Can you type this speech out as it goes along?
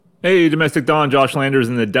Hey, Domestic Don, Josh Landers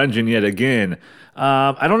in the dungeon yet again.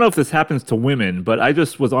 I don't know if this happens to women, but I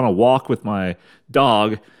just was on a walk with my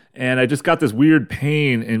dog and I just got this weird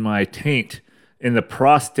pain in my taint, in the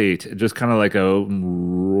prostate, just kind of like a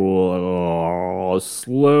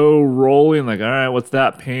slow rolling, like, all right, what's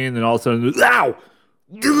that pain? Then all of a sudden, ow!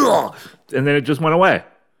 Ugh! And then it just went away.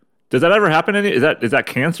 Does that ever happen? Is that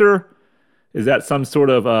cancer? Is that some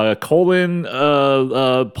sort of colon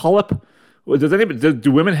polyp?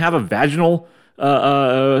 Do women have a vaginal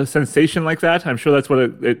sensation like that? I'm sure that's what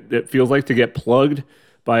it feels like to get plugged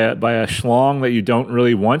by a schlong that you don't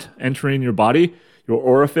really want entering your body, your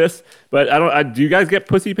orifice. But do you guys get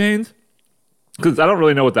pussy pains? Because I don't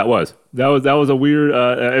really know what that was. That was a weird.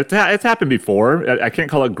 It's happened before. I can't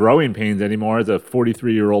call it growing pains anymore as a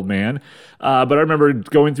 43-year-old man. But I remember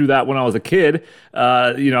going through that when I was a kid.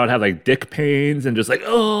 I'd have like dick pains and just like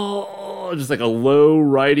just like a low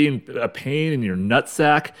riding pain in your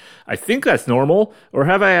nutsack. I think that's normal. Or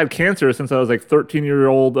have I had cancer since I was like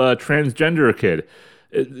 13-year-old transgender kid?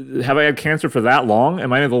 Have I had cancer for that long?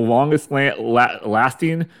 Am I the longest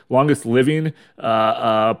lasting, longest living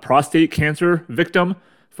prostate cancer victim?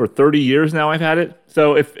 For 30 years now I've had it.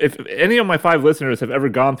 So if any of my 5 listeners have ever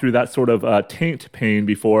gone through that sort of taint pain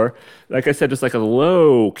before, like I said, just like a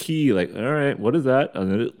low key, like, all right, what is that?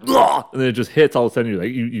 And then it just hits all of a sudden. You're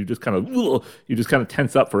like, you just kind of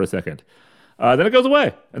tense up for a second. Then it goes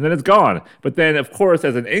away, and then it's gone. But then, of course,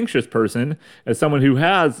 as an anxious person, as someone who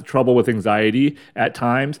has trouble with anxiety at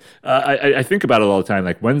times, I think about it all the time.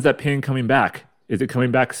 Like, when's that pain coming back? Is it coming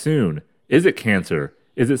back soon? Is it cancer?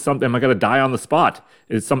 Is it something? Am I going to die on the spot?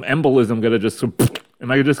 Is some embolism going to just...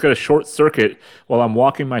 Am I just going to short circuit while I'm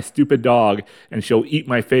walking my stupid dog, and she'll eat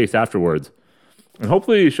my face afterwards? And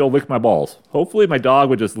hopefully she'll lick my balls. Hopefully my dog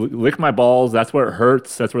would just lick my balls. That's where it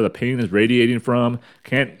hurts. That's where the pain is radiating from.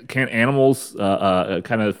 Can't animals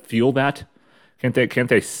kind of feel that? Can't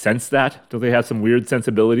they sense that? Do they have some weird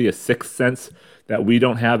sensibility, a sixth sense that we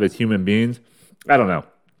don't have as human beings? I don't know.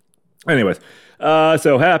 Anyways,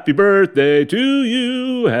 so happy birthday to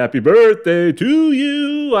you. Happy birthday to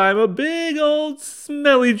you. I'm a big old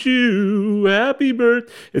smelly Jew. Happy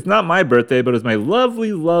birthday. It's not my birthday, but it's my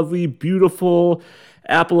lovely, lovely, beautiful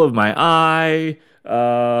apple of my eye.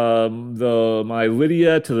 My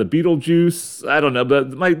Lydia to the Beetlejuice. I don't know,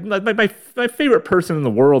 but my favorite person in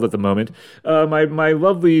the world at the moment. My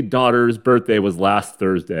lovely daughter's birthday was last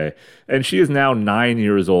Thursday, and she is now 9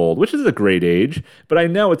 years old, which is a great age. But I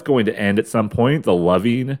know it's going to end at some point. The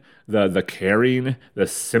loving, the caring, the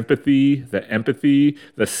sympathy, the empathy,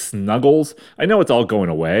 the snuggles. I know it's all going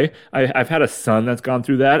away. I've had a son that's gone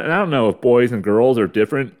through that, and I don't know if boys and girls are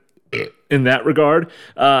different in that regard,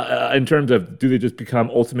 in terms of, do they just become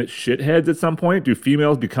ultimate shitheads at some point? Do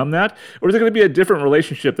females become that? Or is it going to be a different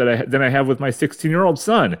relationship than I have with my 16-year-old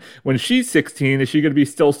son? When she's 16, is she going to be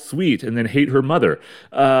still sweet and then hate her mother?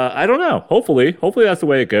 I don't know. Hopefully that's the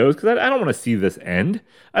way it goes, because I don't want to see this end.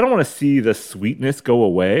 I don't want to see the sweetness go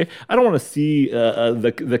away. I don't want to see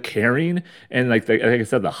the caring and like I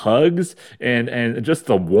said, the hugs and just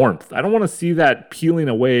the warmth. I don't want to see that peeling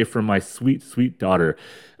away from my sweet, sweet daughter.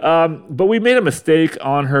 But we made a mistake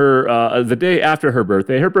on her the day after her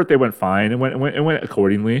birthday. Her birthday went fine and went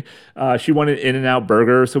accordingly. She wanted In-N-Out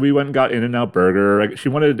Burger, so we went and got In-N-Out Burger. She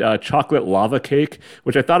wanted chocolate lava cake,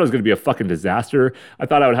 which I thought was going to be a fucking disaster. I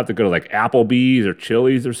thought I would have to go to like Applebee's or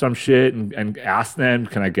Chili's or some shit and ask them,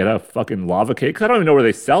 can I get a fucking lava cake? Because I don't even know where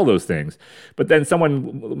they sell those things. But then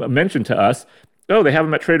someone mentioned to us, oh, they have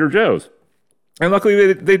them at Trader Joe's. And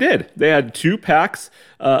luckily they did. They had 2 packs,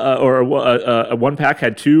 one pack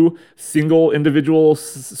had 2 single individual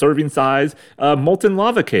serving size molten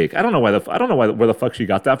lava cake. I don't know where the fuck she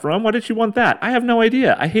got that from. Why did she want that? I have no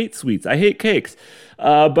idea. I hate sweets. I hate cakes.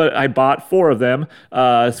 But I bought 4 of them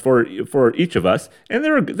for each of us, and they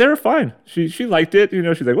were fine. She liked it. You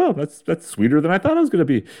know, she's like, well, that's sweeter than I thought it was gonna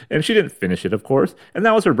be. And she didn't finish it, of course. And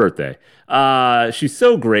that was her birthday. She's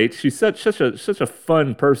so great. She's such a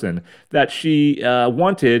fun person that she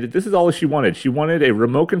wanted. This is all she wanted. She wanted a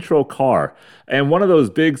remote control car and one of those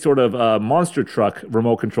big sort of monster truck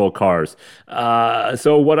remote control cars.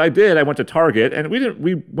 So what I did, I went to Target, and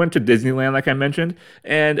we went to Disneyland, like I mentioned,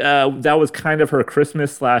 and that was kind of her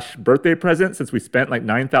Christmas/birthday present, since we spent like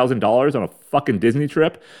 $9,000 on a fucking Disney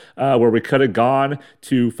trip, where we could have gone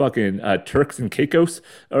to fucking Turks and Caicos,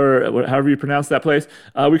 or however you pronounce that place.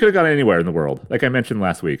 We could have gone anywhere in the world, like I mentioned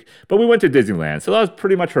last week. But we went to Disneyland, so that was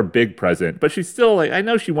pretty much her big present. But she's still like, I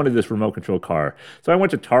know she wanted this remote control car. So I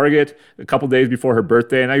went to Target a couple days before her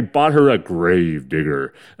birthday, and I bought her a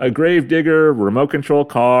Gravedigger. A Gravedigger remote control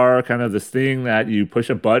car, kind of this thing that you push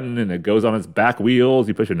a button and it goes on its back wheels.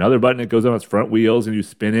 You push another button, it goes on its front wheels. wheels and you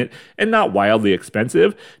spin it, and not wildly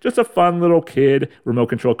expensive, just a fun little kid remote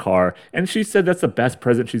control car. And she said that's the best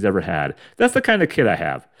present she's ever had. That's the kind of kid I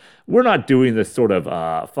have. We're not doing this sort of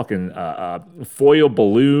fucking foil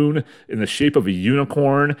balloon in the shape of a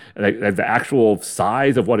unicorn, like the actual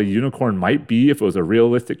size of what a unicorn might be if it was a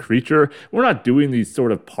realistic creature. We're not doing these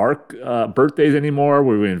sort of park birthdays anymore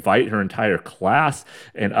where we invite her entire class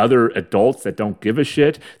and other adults that don't give a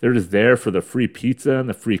shit. They're just there for the free pizza and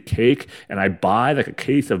the free cake, and I buy like a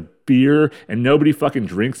case of beer and nobody fucking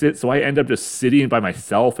drinks it. So I end up just sitting by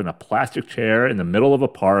myself in a plastic chair in the middle of a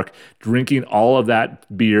park, drinking all of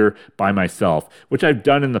that beer by myself, which I've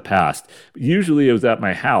done in the past. Usually it was at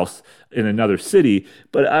my house in another city,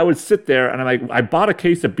 but I would sit there and I'm like, I bought a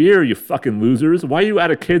case of beer, you fucking losers. Why are you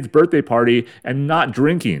at a kid's birthday party and not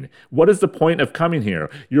drinking? What is the point of coming here?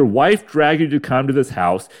 Your wife dragged you to come to this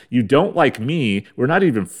house. You don't like me. We're not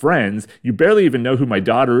even friends. You barely even know who my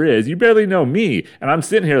daughter is. You barely know me. And I'm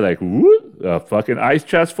sitting here like, whoop, a fucking ice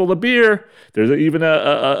chest full of beer. There's even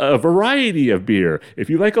a variety of beer. If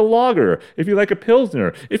you like a lager, if you like a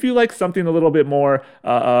Pilsner, if you like something a little bit more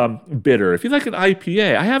bitter, if you like an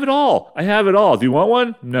IPA, I have it all. I have it all. Do you want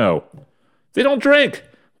one? No. They don't drink.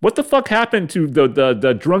 What the fuck happened to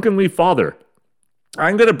the drunkenly father?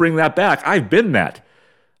 I'm gonna bring that back. I've been that.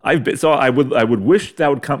 So I would wish that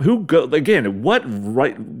would come. What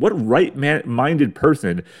right-minded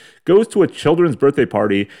person goes to a children's birthday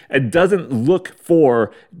party and doesn't look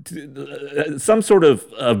for some sort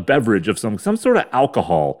of beverage of some sort of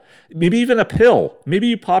alcohol, maybe even a pill. Maybe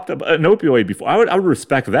you popped up an opioid before. I would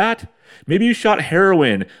respect that. Maybe you shot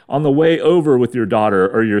heroin on the way over with your daughter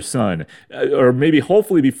or your son. Or maybe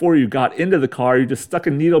hopefully before you got into the car, you just stuck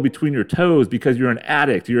a needle between your toes because you're an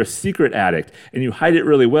addict. You're a secret addict and you hide it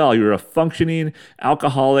really well. You're a functioning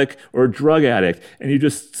alcoholic or drug addict and you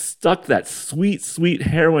just stuck that sweet, sweet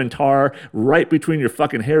heroin tar right between your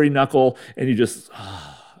fucking hairy knuckle and you just...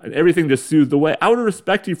 and everything just soothed away. I would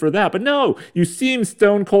respect you for that. But no, you seem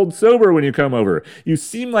stone cold sober when you come over. You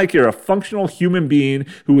seem like you're a functional human being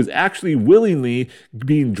who was actually willingly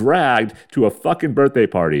being dragged to a fucking birthday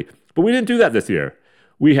party. But we didn't do that this year.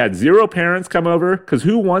 We had 0 parents come over, because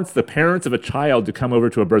who wants the parents of a child to come over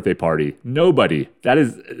to a birthday party? Nobody. That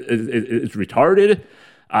is it's retarded.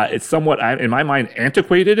 It's somewhat, in my mind,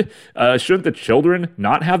 antiquated. Shouldn't the children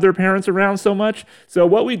not have their parents around so much? So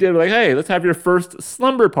what we did, like, hey, let's have your first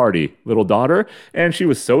slumber party, little daughter. And she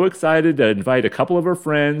was so excited to invite a couple of her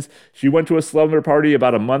friends. She went to a slumber party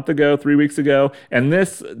about a month ago, 3 weeks ago. And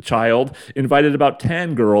this child invited about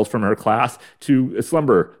 10 girls from her class to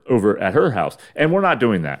slumber over at her house. And we're not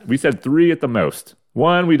doing that. We said 3 at the most.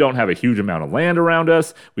 One, we don't have a huge amount of land around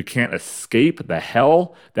us. We can't escape the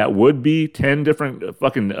hell that would be 10 different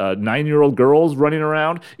fucking 9-year-old girls running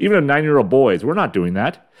around, even 9-year-old boys. We're not doing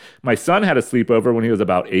that. My son had a sleepover when he was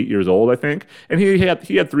about 8 years old, I think, and he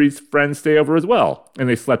had 3 friends stay over as well. And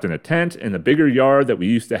they slept in a tent in the bigger yard that we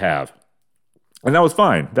used to have. And that was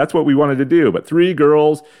fine. That's what we wanted to do. But 3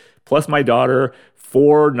 girls plus my daughter,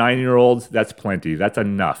 4 9-year-olds, that's plenty. That's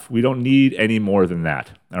enough. We don't need any more than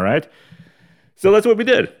that. All right? So that's what we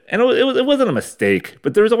did. And it wasn't a mistake,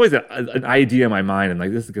 but there was always an idea in my mind. And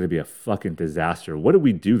like, this is going to be a fucking disaster. What did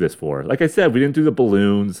we do this for? Like I said, we didn't do the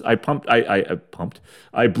balloons. I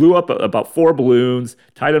blew up about 4 balloons,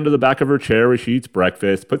 tied them to the back of her chair where she eats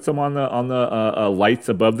breakfast, put some on the lights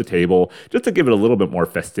above the table, just to give it a little bit more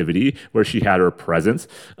festivity where she had her presents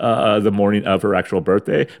the morning of her actual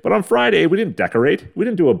birthday. But on Friday, we didn't decorate. We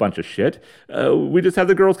didn't do a bunch of shit. We just had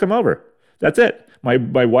the girls come over. That's it. My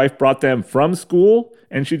wife brought them from school,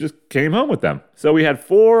 and she just came home with them. So we had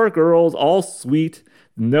 4 girls, all sweet,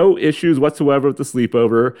 no issues whatsoever with the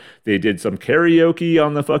sleepover. They did some karaoke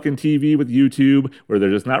on the fucking TV with YouTube, where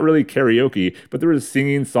they're just not really karaoke, but they were just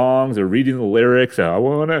singing songs or reading the lyrics. I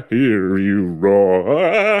wanna hear you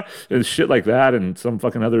roar, and shit like that, and some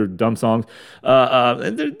fucking other dumb songs.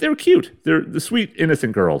 And they're cute. They're the sweet,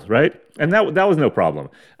 innocent girls, right? And that was no problem.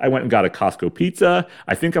 I went and got a Costco pizza.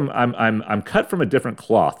 I think I'm cut from a different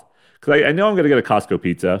cloth, because I know I'm going to get a Costco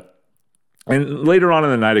pizza. And later on in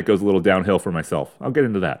the night, it goes a little downhill for myself. I'll get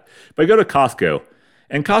into that. But I go to Costco,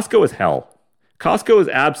 and Costco is hell. Costco is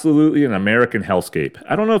absolutely an American hellscape.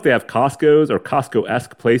 I don't know if they have Costcos or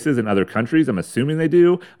Costco-esque places in other countries. I'm assuming they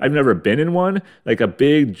do. I've never been in one, like a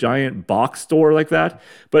big, giant box store like that.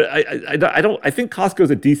 But I think Costco's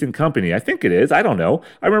a decent company. I think it is. I don't know.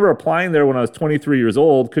 I remember applying there when I was 23 years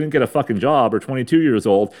old, couldn't get a fucking job, or 22 years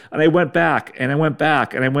old. And I went back, and I went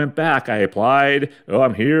back, and I went back. I applied. Oh,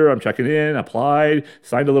 I'm here. I'm checking in. Applied.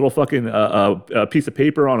 Signed a little fucking a piece of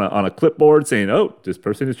paper on a clipboard saying, oh, this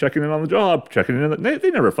person is checking in on the job. Checking in.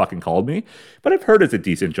 They never fucking called me. But I've heard it's a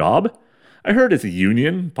decent job. I heard it's a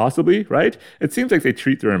union, possibly, right? It seems like they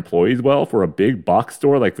treat their employees well for a big box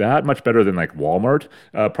store like that, much better than like Walmart,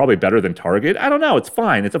 probably better than Target. I don't know. It's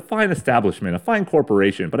fine. It's a fine establishment, a fine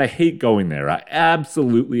corporation, but I hate going there. I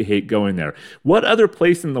absolutely hate going there. What other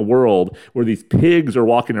place in the world where these pigs are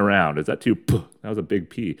walking around? Is that too? That was a big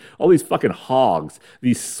P. All these fucking hogs,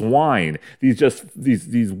 these swine, these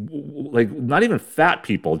like not even fat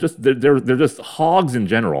people. Just they're just hogs in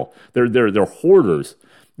general. They're hoarders.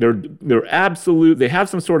 They're absolute. They have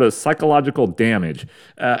some sort of psychological damage.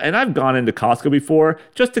 And I've gone into Costco before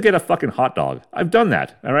just to get a fucking hot dog. I've done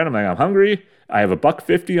that. All right, I'm like, I'm hungry. I have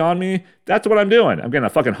 $1.50 on me. That's what I'm doing. I'm getting a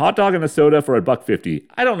fucking hot dog and a soda for $1.50.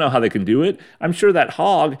 I don't know how they can do it. I'm sure that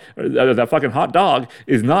hog, or that fucking hot dog,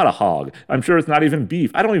 is not a hog. I'm sure it's not even beef.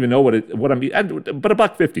 I don't even know what I'm eating. But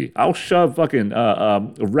 $1.50. I'll shove fucking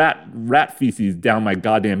rat feces down my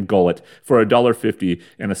goddamn gullet for $1.50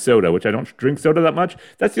 and a soda, which I don't drink soda that much.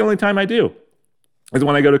 That's the only time I do, is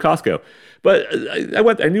when I go to Costco. But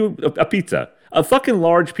I knew a pizza. A fucking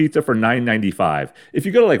large pizza for $9.95. If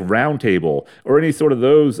you go to like Round Table or any sort of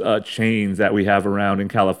those chains that we have around in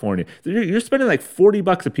California, you're spending like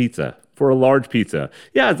 $40 a pizza for a large pizza.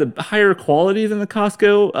 Yeah, it's a higher quality than the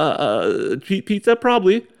Costco pizza,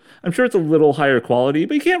 probably. I'm sure it's a little higher quality,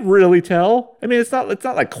 but you can't really tell. I mean, it's not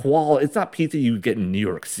like quality. It's not pizza you get in New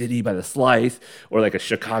York City by the slice, or like a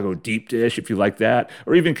Chicago deep dish if you like that,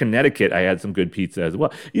 or even Connecticut. I had some good pizza as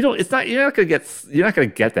well. You're not gonna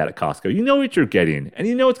get that at Costco. You know what you're getting, and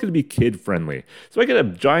you know it's gonna be kid friendly. So I get a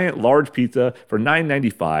giant large pizza for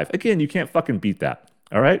 $9.95. Again, you can't fucking beat that.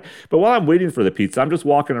 All right. But while I'm waiting for the pizza, I'm just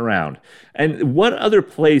walking around, and what other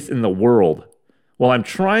place in the world, while I'm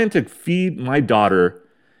trying to feed my daughter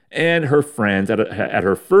and her friends at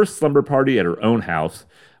her first slumber party at her own house,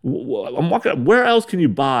 I'm walking up. Where else can you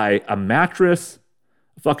buy a mattress,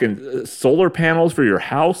 fucking solar panels for your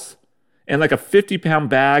house, and like a 50-pound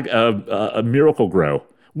bag of a Miracle Grow,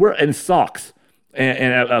 and socks,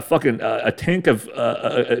 and a fucking a tank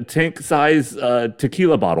size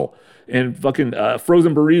tequila bottle, and fucking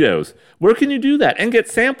frozen burritos? Where can you do that and get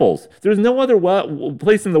samples? There's no other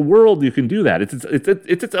place in the world you can do that. It's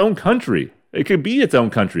its own country. It could be its own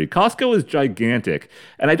country. Costco is gigantic,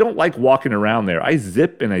 and I don't like walking around there. I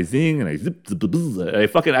zip and I zing and I zip,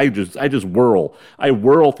 and I just whirl. I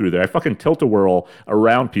whirl through there. I fucking tilt-a-whirl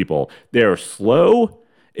around people. They're slow.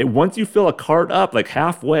 Once you fill a cart up like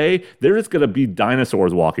halfway, there's going to be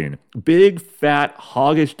dinosaurs walking. Big, fat,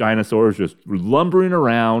 hoggish dinosaurs just lumbering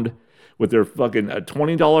around with their fucking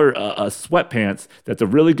 $20 sweatpants. That's a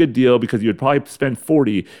really good deal because you'd probably spend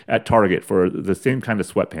 $40 at Target for the same kind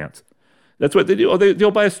of sweatpants. That's what they do. They'll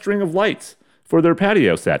buy a string of lights for their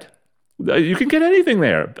patio set. You can get anything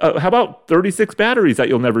there. How about 36 batteries that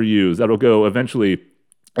you'll never use? That'll go eventually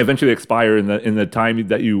expire in the time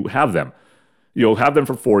that you have them. You'll have them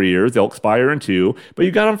for 4 years. They'll expire in 2, but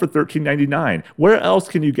you got them for $13.99. Where else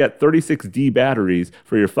can you get 36D batteries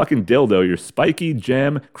for your fucking dildo, your spiky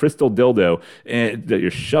gem crystal dildo, and that you're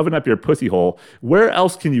shoving up your pussy hole? Where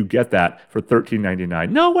else can you get that for $13.99?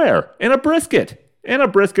 Nowhere. And a brisket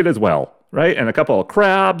as well. Right? And a couple of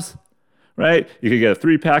crabs, right? You could get a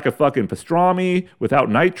 3-pack of fucking pastrami without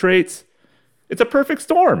nitrates. It's a perfect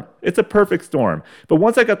storm. But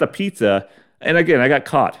once I got the pizza, and again, I got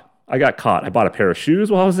caught. I bought a pair of shoes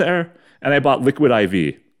while I was there, and I bought Liquid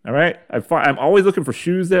IV. All right? I'm always looking for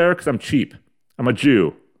shoes there because I'm cheap. I'm a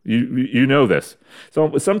Jew. You know this.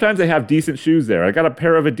 So sometimes they have decent shoes there. I got a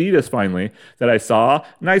pair of Adidas finally that I saw.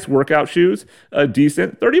 Nice workout shoes.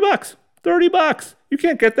 Decent. $30. $30. You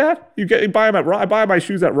can't get that. You buy them at Ross. I buy my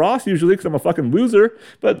shoes at Ross usually because I'm a fucking loser.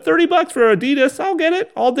 But $30 for Adidas, I'll get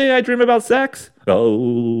it. All day I dream about sex.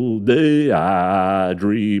 All day I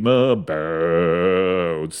dream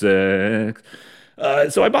about sex.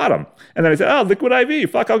 So I bought them. And then I said, oh, Liquid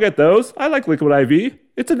IV. Fuck, I'll get those. I like Liquid IV.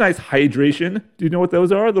 It's a nice hydration. Do you know what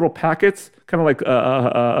those are? Little packets, kind of like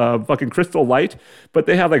fucking Crystal Light. But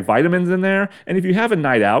they have like vitamins in there. And if you have a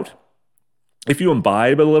night out, if you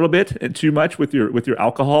imbibe a little bit and too much with your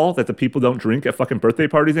alcohol that the people don't drink at fucking birthday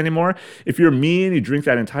parties anymore, if you're me and you drink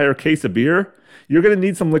that entire case of beer, you're going to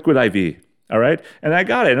need some Liquid IV, all right? And I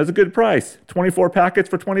got it. It was a good price. 24 packets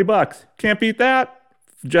for $20. Can't beat that.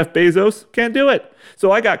 Jeff Bezos can't do it.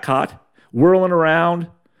 So I got caught whirling around,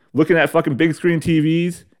 looking at fucking big screen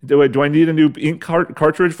TVs. Do I need a new ink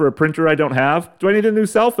cartridge for a printer I don't have? Do I need a new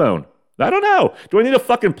cell phone? I don't know. Do I need a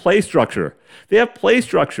fucking play structure? They have play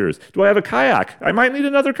structures. Do I have a kayak? I might need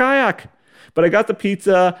another kayak. But I got the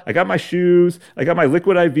pizza, I got my shoes, I got my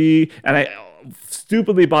Liquid IV, and I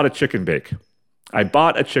stupidly bought a chicken bake. And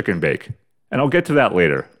I'll get to that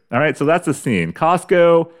later. All right, so that's the scene.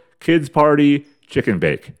 Costco, kids party, chicken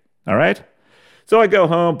bake. All right? So I go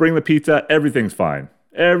home, bring the pizza, everything's fine.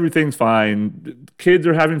 Everything's fine. Kids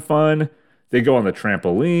are having fun. They go on the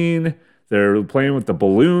trampoline. They're playing with the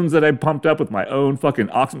balloons that I pumped up with my own fucking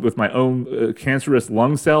oxygen, with my own cancerous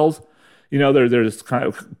lung cells. They're just kind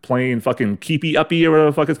of playing fucking keepy uppy or whatever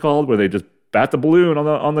the fuck it's called, where they just bat the balloon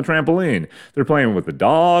on the trampoline. They're playing with the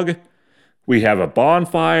dog. We have a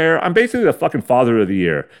bonfire. I'm basically the fucking father of the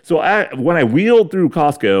year. So when I wheeled through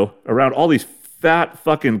Costco around all these fat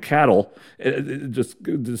fucking cattle, just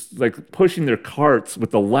like pushing their carts with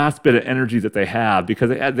the last bit of energy that they have, because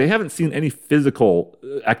they haven't seen any physical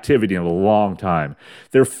activity in a long time.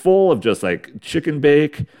 They're full of just like chicken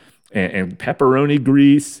bake and pepperoni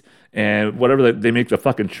grease and whatever they make the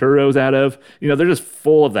fucking churros out of. They're just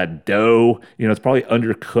full of that dough. It's probably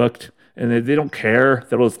undercooked. And they don't care.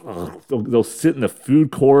 They'll sit in the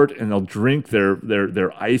food court and they'll drink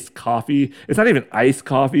their iced coffee. It's not even iced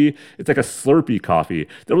coffee. It's like a Slurpee coffee.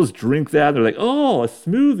 They'll just drink that. They're like, oh, a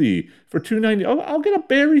smoothie for $2.90. Oh, I'll get a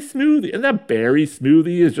berry smoothie. And that berry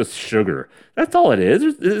smoothie is just sugar. That's all it is.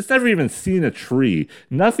 It's never even seen a tree.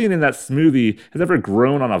 Nothing in that smoothie has ever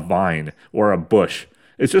grown on a vine or a bush.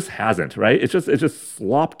 It just hasn't, right? It's just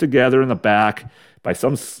slopped together in the back by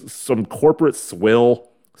some corporate swill.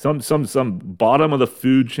 Some bottom of the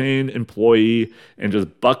food chain employee, and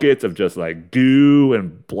just buckets of just like goo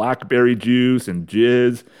and blackberry juice and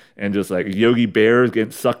jizz and just like Yogi Bears getting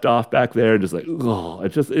sucked off back there, and just like, oh,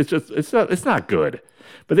 it's not good.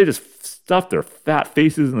 But they just stuff their fat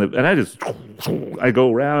faces and I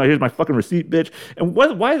go around. Here's my fucking receipt, bitch. And why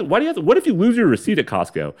do you have to, what if you lose your receipt at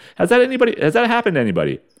Costco? Has that happened to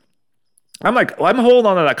anybody? I'm holding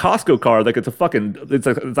on to that Costco card like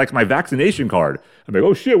it's like my vaccination card. I'm like,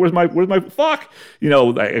 oh shit, where's my fuck?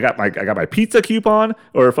 I got my pizza coupon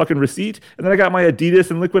or a fucking receipt, and then I got my Adidas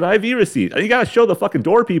and Liquid IV receipt. And you gotta show the fucking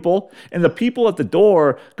door people, and the people at the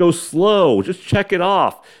door go slow. Just check it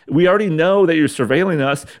off. We already know that you're surveilling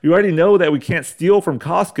us. You already know that we can't steal from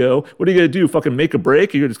Costco. What are you gonna do? Fucking make a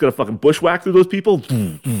break? You're just gonna fucking bushwhack through those people?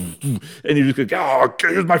 And you're just gonna go, oh,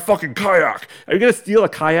 here's my fucking kayak. Are you gonna steal a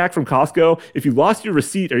kayak from Costco? If you lost your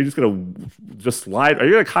receipt, are you just going to slide? Are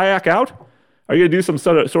you going to kayak out? Are you going to do some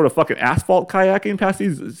sort of fucking asphalt kayaking past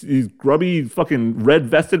these grubby fucking red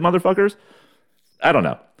vested motherfuckers? I don't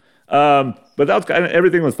know. But that was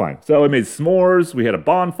everything was fine. So I made s'mores. We had a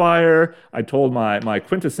bonfire. I told my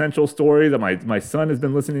quintessential story that my son has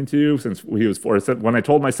been listening to since he was 4. When I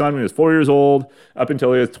told my son when he was 4 years old, up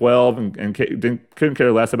until he was 12, and couldn't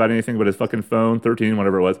care less about anything but his fucking phone, 13,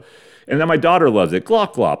 whatever it was. And then my daughter loves it.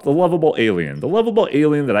 Glop Glop, the lovable alien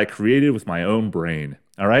that I created with my own brain.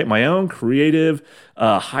 All right, my own creative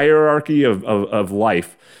hierarchy of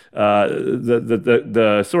life.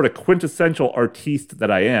 The sort of quintessential artiste that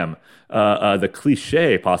I am. The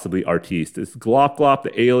cliche, possibly, artiste is Glop Glop,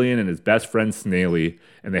 the alien, and his best friend Snaily,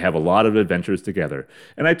 and they have a lot of adventures together.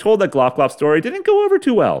 And I told that Glop Glop story. It didn't go over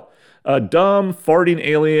too well. Dumb, farting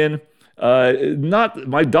alien. Not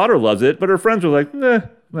my daughter loves it, but her friends were like, nah.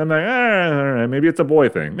 I'm like, all right, maybe it's a boy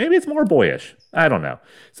thing. Maybe it's more boyish. I don't know.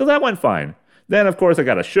 So that went fine. Then, of course, I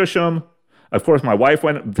got to shush him. Of course, my wife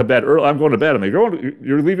went to bed early. I'm going to bed. I'm like,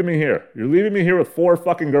 you're leaving me here. You're leaving me here with 4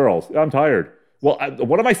 fucking girls. I'm tired. Well,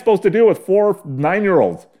 what am I supposed to do with 4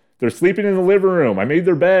 9-year-olds? They're sleeping in the living room. I made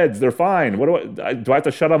their beds. They're fine. Do I have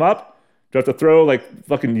to shut them up? Do I have to throw like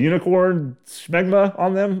fucking unicorn schmegma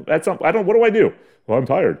on them? What do I do? Well, I'm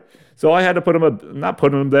tired. So I had to not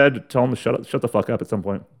put him in bed, tell him to shut the fuck up at some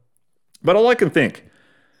point. But all I can think,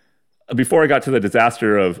 before I got to the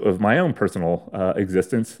disaster of my own personal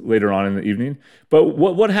existence later on in the evening, but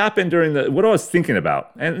what happened what I was thinking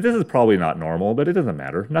about, and this is probably not normal, but it doesn't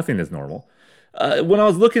matter. Nothing is normal. When I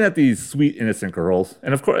was looking at these sweet, innocent girls,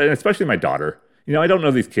 and of course, and especially my daughter, I don't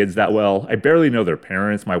know these kids that well. I barely know their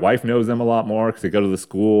parents. My wife knows them a lot more because they go to the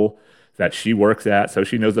school that she works at, so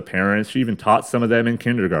she knows the parents. She even taught some of them in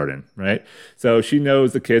kindergarten, right? So she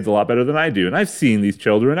knows the kids a lot better than I do. And I've seen these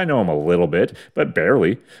children. I know them a little bit, but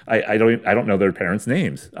barely. I don't know their parents'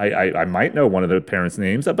 names. I might know one of their parents'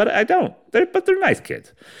 names, but I don't. But they're nice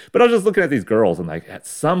kids. But I was just looking at these girls, and like at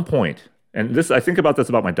some point, and I think about this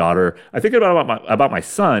about my daughter. I think about my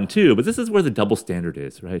son too. But this is where the double standard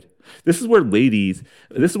is, right? This is where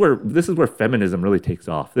this is where feminism really takes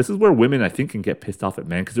off. This is where women, I think, can get pissed off at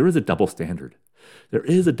men because there is a double standard. There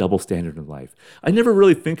is a double standard in life. I never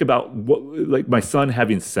really think about like my son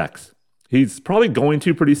having sex. He's probably going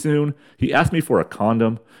to pretty soon. He asked me for a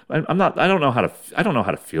condom. I'm not. I don't know how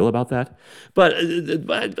to feel about that. But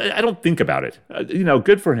I don't think about it.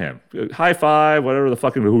 Good for him. High five, whatever the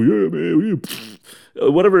fucking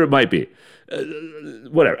whatever it might be.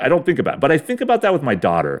 Whatever. I don't think about it. But I think about that with my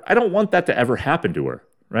daughter. I don't want that to ever happen to her.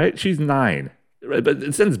 Right? She's 9. Right,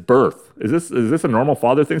 but since birth, is this a normal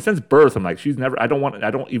father thing? Since birth, I'm like, she's never. I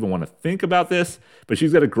don't even want to think about this. But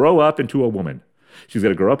she's got to grow up into a woman. She's got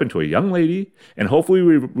to grow up into a young lady, and hopefully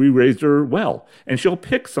we raised her well, and she'll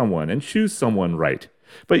pick someone and choose someone right.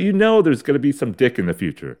 But there's going to be some dick in the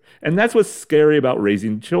future, and that's what's scary about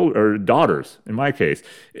raising children or daughters. In my case,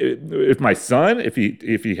 if my son, if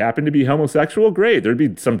he happened to be homosexual, great, there'd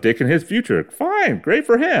be some dick in his future. Fine, great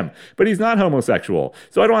for him. But he's not homosexual,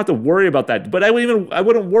 so I don't have to worry about that. But I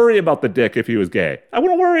wouldn't worry about the dick if he was gay. I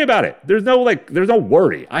wouldn't worry about it. There's no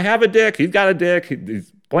worry. I have a dick. He's got a dick.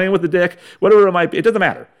 He's playing with the dick. Whatever it might be, it doesn't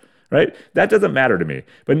matter, right? That doesn't matter to me.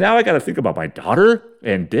 But now I got to think about my daughter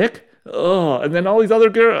and dick. Oh, and then all these other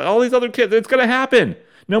kids. It's gonna happen.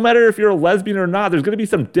 No matter if you're a lesbian or not, there's gonna be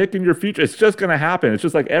some dick in your future. It's just gonna happen. It's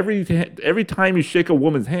just like every time you shake a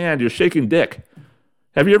woman's hand, you're shaking dick.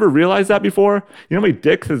 Have you ever realized that before? You know how many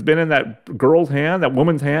dicks has been in that girl's hand, that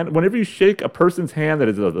woman's hand? Whenever you shake a person's hand that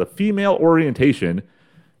is of the female orientation,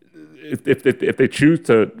 if they choose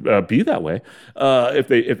to be that way,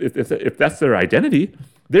 if that's their identity,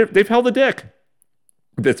 they've held a dick.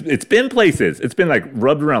 It's been places. It's been like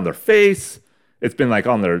rubbed around their face. It's been like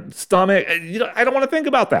on their stomach. I don't want to think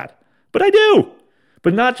about that, but I do.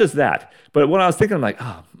 But not just that. But when I was thinking, I'm like,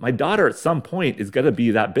 oh, my daughter at some point is gonna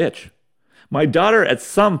be that bitch. My daughter at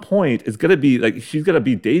some point is gonna be like, she's gonna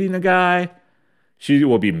be dating a guy. She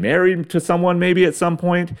will be married to someone maybe at some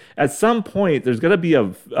point. At some point, there's gonna be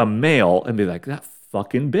a male and be like, that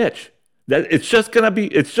fucking bitch. It's just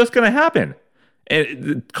gonna happen.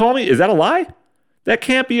 And call me, is that a lie? That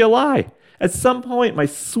can't be a lie. At some point, my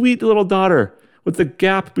sweet little daughter, with the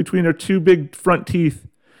gap between her two big front teeth,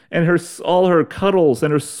 and all her cuddles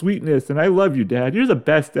and her sweetness, and I love you, Dad. You're the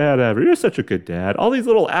best dad ever. You're such a good dad. All these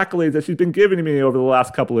little accolades that she's been giving to me over the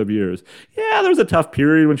last couple of years. Yeah, there was a tough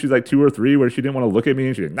period when she's like 2 or 3 where she didn't want to look at me,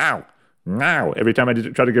 and she did, now. Every time I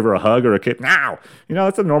try to give her a hug or a kiss, now.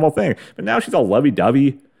 That's a normal thing. But now she's all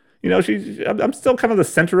lovey-dovey. I'm still kind of the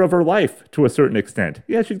center of her life to a certain extent.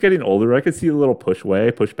 Yeah, she's getting older. I could see a little push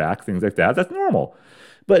back, things like that. That's normal.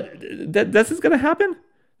 But this is going to happen?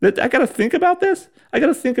 I got to think about this? I got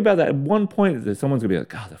to think about that. At one point, someone's going to be like,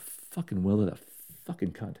 God, the fucking Willa, that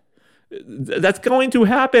fucking cunt. That's going to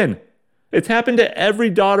happen. It's happened to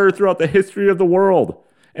every daughter throughout the history of the world.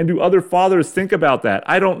 And do other fathers think about that?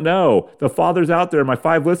 I don't know. The fathers out there, my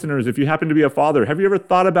 5 listeners, if you happen to be a father, have you ever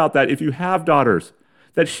thought about that if you have daughters?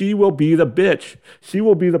 That she will be the bitch. She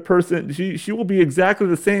will be the person, she will be exactly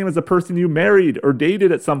the same as the person you married or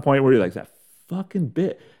dated at some point where you're like, that fucking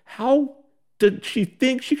bitch. How did she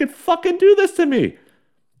think she could fucking do this to me?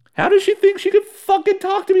 How did she think she could fucking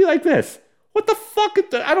talk to me like this? What the fuck?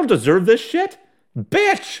 I don't deserve this shit.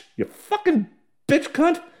 Bitch! You fucking bitch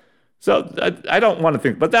cunt. So I don't want to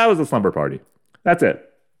think, but that was a slumber party. That's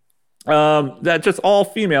it. That just all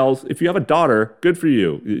females. If you have a daughter, good for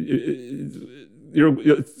you.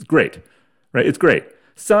 It's great, right? It's great.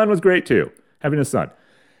 Son was great too, having a son.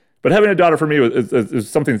 But having a daughter for me is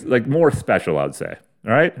something like more special, I would say.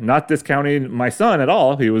 All right, not discounting my son at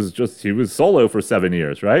all. He was solo for 7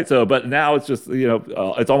 years, right? So, but now it's just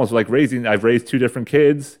it's almost like I've raised 2 different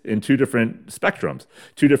kids in 2 different spectrums,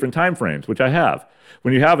 2 different time frames, which I have.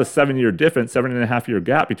 When you have a 7-year difference, 7.5-year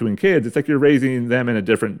gap between kids, it's like you're raising them in a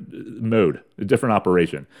different mode, a different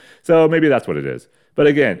operation. So maybe that's what it is. But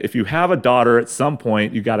again, if you have a daughter at some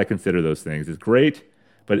point, you got to consider those things. It's great,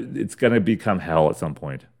 but it's going to become hell at some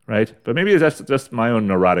point, right? But maybe it's just my own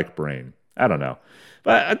neurotic brain. I don't know.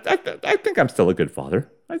 But I think I'm still a good father.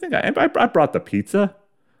 I think I brought the pizza,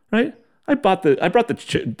 right? I bought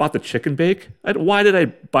the chicken bake. Why did I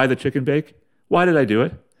buy the chicken bake? Why did I do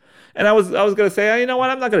it? And I was gonna say, you know what?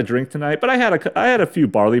 I'm not gonna drink tonight. But I had a few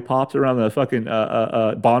barley pops around the fucking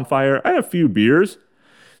bonfire. I had a few beers.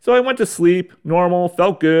 So I went to sleep, normal,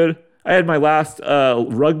 felt good. I had my last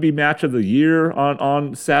rugby match of the year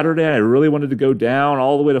on Saturday. I really wanted to go down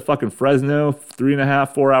all the way to fucking Fresno,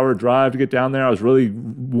 3.5, 4-hour drive to get down there. I was really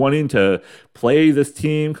wanting to play this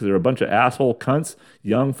team because they're a bunch of asshole cunts,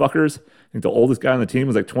 young fuckers. I think the oldest guy on the team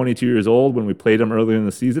was like 22 years old when we played him earlier in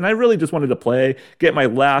the season. I really just wanted to play, get my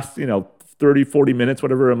last, 30, 40 minutes,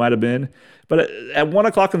 whatever it might have been. But at 1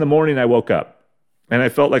 o'clock in the morning, I woke up and I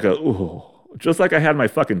felt like just like I had my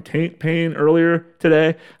fucking taint pain earlier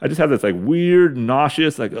today. I just had this like weird,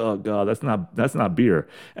 nauseous, like, oh God, that's not beer.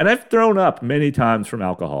 And I've thrown up many times from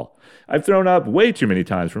alcohol. I've thrown up way too many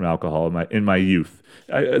times from alcohol in my youth.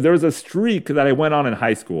 There was a streak that I went on in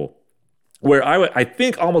high school where I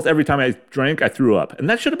think almost every time I drank, I threw up. And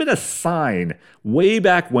that should have been a sign way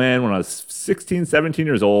back when I was 16, 17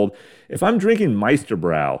 years old. If I'm drinking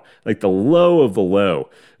Meisterbrau, like the low of the low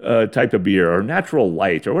type of beer, or Natural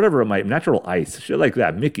Light, or whatever it might, Natural Ice, shit like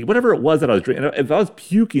that, Mickey, whatever it was that I was drinking, if I was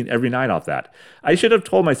puking every night off that, I should have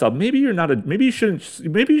told myself, maybe you shouldn't,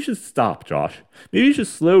 maybe you should stop, Josh. Maybe you should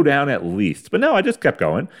slow down at least. But no, I just kept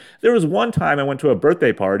going. There was one time I went to a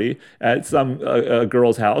birthday party at some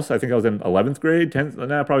girl's house. I think I was in 11th grade, 10th,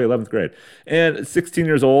 no, probably 11th grade, and 16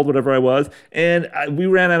 years old, whatever I was, and we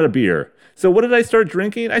ran out of beer. So what did I start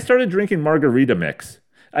drinking? I started drinking margarita mix.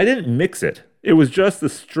 I didn't mix it. It was just the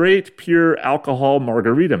straight, pure alcohol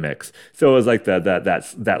margarita mix. So it was like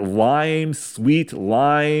that lime, sweet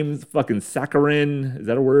lime, fucking saccharin. Is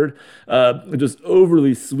that a word? Just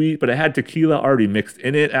overly sweet, but it had tequila already mixed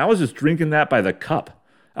in it. And I was just drinking that by the cup.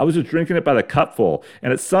 I was just drinking it by the cupful.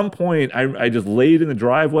 And at some point, I just laid in the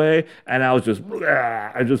driveway and I was just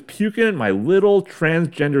puking my little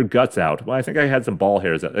transgender guts out. Well, I think I had some ball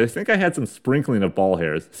hairs. I think I had some sprinkling of ball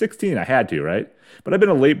hairs. 16, I had to, right? But I've been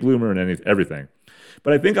a late bloomer in everything.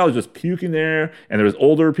 But I think I was just puking there, and there was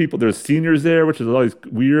older people, there's seniors there, which is always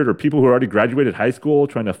weird, or people who already graduated high school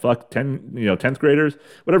trying to fuck 10th graders,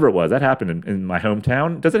 whatever it was. That happened in my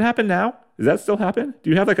hometown. Does it happen now? Does that still happen? Do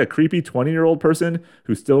you have like a creepy 20-year-old person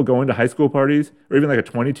who's still going to high school parties, or even like a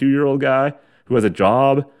 22-year-old guy who has a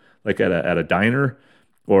job like at a diner,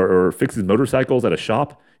 or fixes motorcycles at a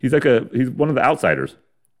shop? He's one of the outsiders.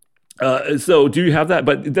 So do you have that?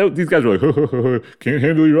 But these guys are like, can't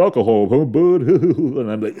handle your alcohol, huh, bud?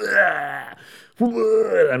 And I'm like,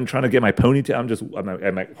 I'm trying to get my ponytail.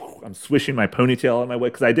 I'm swishing my ponytail on my way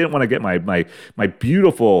because I didn't want to get my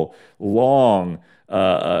beautiful long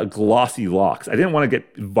glossy locks. I didn't want to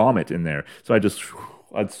get vomit in there, so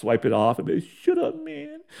I'd swipe it off and be, shut up,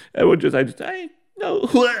 man. No,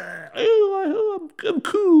 I'm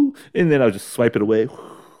cool, and then I would just swipe it away.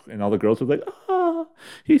 And all the girls were like, "Oh,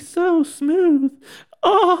 he's so smooth."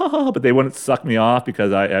 Oh, but they wouldn't suck me off because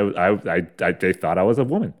they thought I was a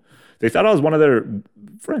woman. They thought I was one of their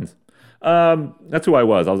friends. That's who I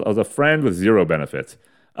was. I was a friend with zero benefits.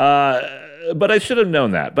 But I should have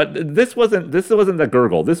known that. But this wasn't the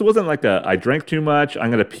gurgle. This wasn't like I drank too much, I'm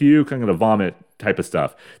gonna puke, I'm gonna vomit type of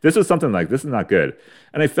stuff. This was something like, this is not good.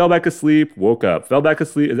 And I fell back asleep, woke up, fell back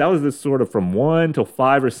asleep. And that was this sort of from 1 till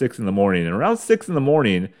 5 or 6 in the morning. And around 6 in the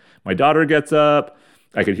morning, my daughter gets up.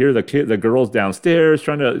 I could hear the girls downstairs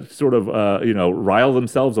trying to sort of, rile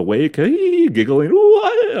themselves awake, giggling,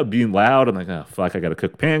 being loud. I'm like, oh, fuck, I got to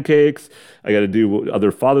cook pancakes. I got to do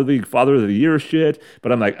other father of the year shit.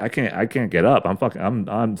 But I'm like, I can't get up.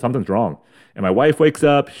 I'm something's wrong. And my wife wakes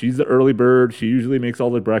up. She's the early bird. She usually makes all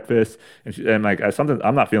the breakfast. And I'm like,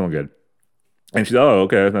 I'm not feeling good. And she's, oh,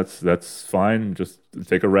 okay, that's fine. Just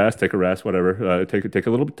take a rest, whatever. Take a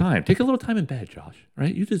little bit of time. Take a little time in bed, Josh.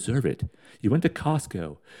 Right? You deserve it. You went to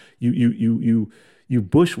Costco. You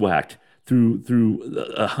bushwhacked through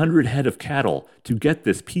 100 head of cattle to get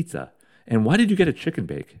this pizza. And why did you get a chicken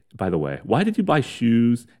bake, by the way? Why did you buy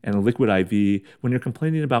shoes and a liquid IV when you're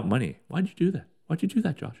complaining about money? Why'd you do that? Why'd you do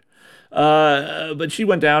that, Josh? But she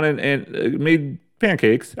went down and made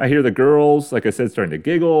pancakes. I hear the girls, like I said, starting to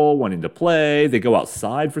giggle, wanting to play. They go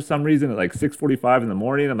outside for some reason at like 6:45 in the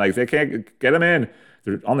morning. I'm like, they can't get them in.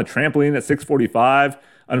 They're on the trampoline at 6:45.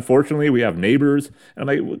 Unfortunately, we have neighbors. And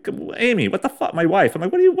I'm like, Amy, what the fuck? My wife. I'm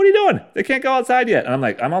like, what are you doing? They can't go outside yet. And I'm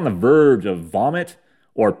like, I'm on the verge of vomit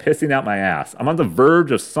or pissing out my ass. I'm on the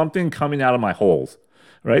verge of something coming out of my holes.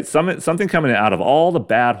 Right? Something coming out of all the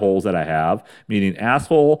bad holes that I have, meaning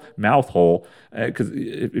asshole, mouth hole. Because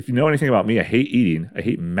if you know anything about me, I hate eating. I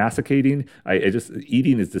hate masticating.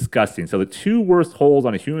 Eating is disgusting. So the two worst holes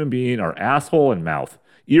on a human being are asshole and mouth.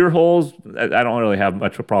 Ear holes, I don't really have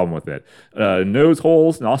much of a problem with it. Nose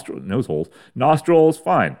holes, nostrils,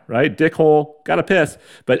 fine, right? Dick hole, gotta piss.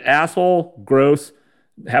 But asshole, gross,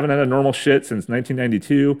 haven't had a normal shit since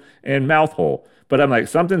 1992, and mouth hole. But I'm like,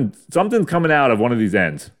 something's coming out of one of these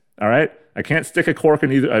ends. All right, I can't stick a cork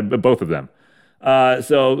in both of them.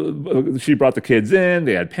 So she brought the kids in.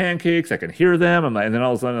 They had pancakes. I can hear them. I'm like, and then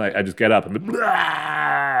all of a sudden, I just get up and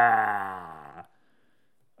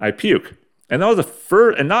I puke. And that was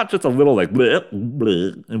and not just a little like bleh,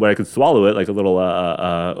 bleh, and where I could swallow it like a little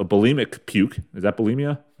a bulimic puke. Is that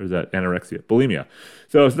bulimia or is that anorexia? Bulimia.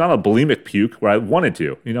 So it's not a bulimic puke where I wanted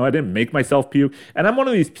to. I didn't make myself puke. And I'm one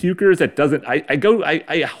of these pukers that doesn't.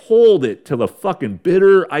 I hold it to the fucking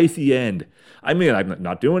bitter, icy end. I mean, I'm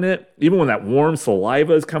not doing it. Even when that warm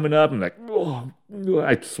saliva is coming up, I'm like, oh,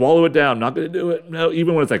 I swallow it down. Not gonna do it. No,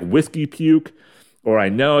 even when it's like whiskey puke. or I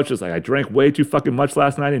know it's just like I drank way too fucking much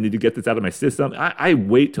last night. I need to get this out of my system. I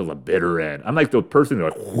wait till the bitter end. I'm like the person who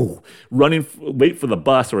like running late for the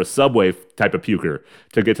bus or a subway type of puker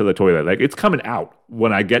to get to the toilet. Like it's coming out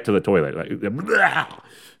when I get to the toilet. Like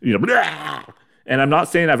you know, and I'm not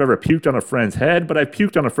saying I've ever puked on a friend's head, but I've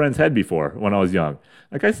puked on a friend's head before when I was young.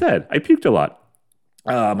 Like I said, I puked a lot.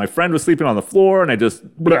 My friend was sleeping on the floor, and I just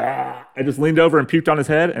leaned over and puked on his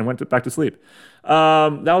head and went back to sleep.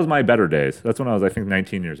 That was my better days. That's when I was, I think,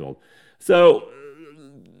 19 years old. So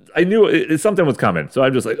I knew something was coming. So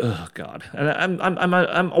I'm just like, oh God. And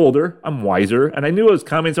I'm older, I'm wiser, and I knew it was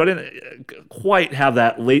coming. So I didn't quite have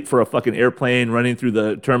that late for a fucking airplane running through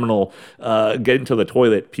the terminal, getting to the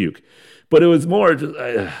toilet puke. But it was more just,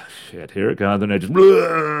 shit, here it comes. And I just,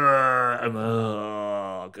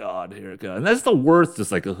 oh God, here it goes. And that's the worst.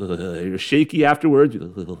 Just like, you're shaky afterwards.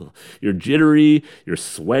 You're jittery. You're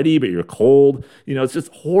sweaty, but you're cold. You know, it's just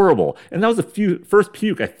horrible. And that was the first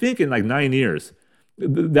puke, I think, in like 9 years.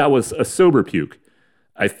 That was a sober puke.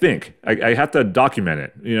 I think. I have to document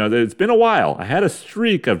it. You know, it's been a while. I had a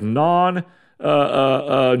streak of non-sober,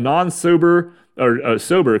 or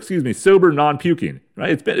sober non-puking.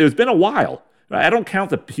 Right? It's been a while. Right? I don't count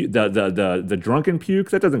the drunken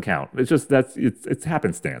pukes. That doesn't count. It's just it's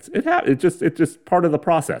happenstance. It's just part of the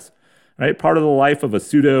process, right? Part of the life of a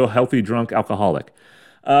pseudo healthy drunk alcoholic.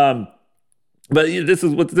 But this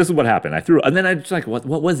is what happened. I threw, and then I just like, what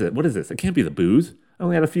was it? What is this? It can't be the booze. I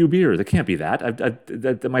only had a few beers. It can't be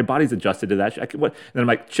that. My body's adjusted to that. And then I'm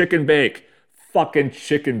like, chicken bake, fucking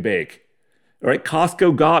chicken bake. All right,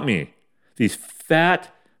 Costco got me. These fat,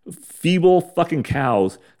 feeble fucking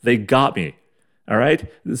cows, they got me. All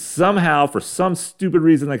right. Somehow, for some stupid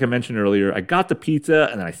reason, like I mentioned earlier, I got the pizza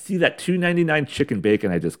and then I see that $2.99 chicken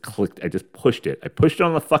bacon. I just clicked. I just pushed it. I pushed it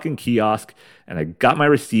on the fucking kiosk and I got my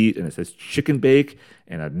receipt and it says chicken bake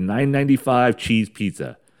and a $9.95 cheese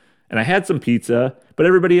pizza. And I had some pizza, but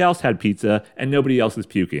everybody else had pizza and nobody else is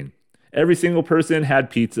puking. Every single person had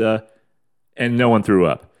pizza and no one threw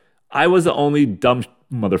up. I was the only dumb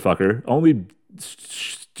motherfucker, only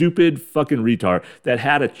stupid fucking retard that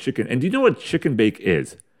had a chicken. And do you know what chicken bake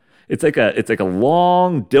is? It's like a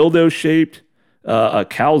long dildo shaped, a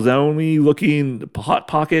calzone looking hot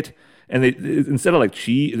pocket. And they instead of like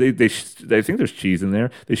cheese, they think there's cheese in there.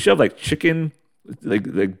 They shove like chicken,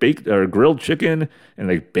 like baked or grilled chicken and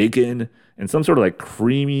like bacon and some sort of like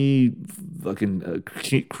creamy fucking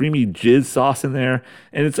creamy jizz sauce in there.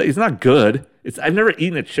 And it's not good. I've never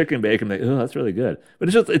eaten a chicken bake and like, oh, that's really good.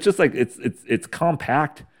 But it's just like it's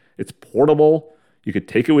compact, it's portable. You could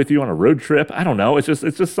take it with you on a road trip. I don't know. It's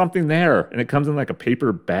just something there, and it comes in like a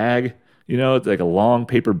paper bag. You know, it's like a long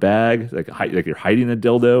paper bag, like you're hiding a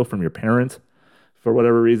dildo from your parents for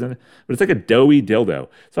whatever reason. But it's like a doughy dildo.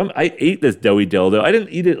 So I ate this doughy dildo. I didn't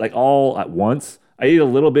eat it like all at once. I ate a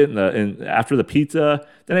little bit after the pizza.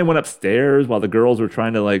 Then I went upstairs while the girls were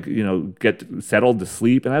trying to get settled to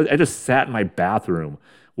sleep. And I just sat in my bathroom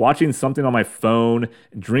watching something on my phone,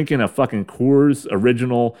 drinking a fucking Coors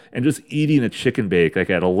Original, and just eating a chicken bake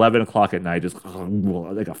like at 11 o'clock at night, just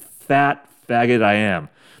like a fat faggot I am.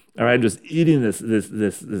 All right, just eating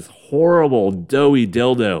this horrible doughy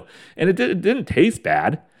dildo, and it didn't taste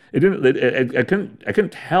bad. It didn't. I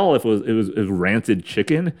couldn't tell if it was rancid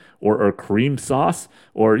chicken or cream sauce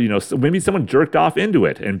or so maybe someone jerked off into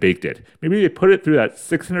it and baked it. Maybe they put it through that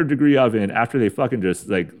 600-degree oven after they fucking just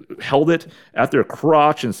like held it at their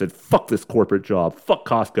crotch and said, "Fuck this corporate job. Fuck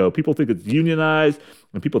Costco. People think it's unionized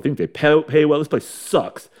and people think they pay well. This place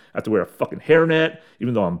sucks. I have to wear a fucking hairnet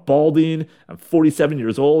even though I'm balding. I'm 47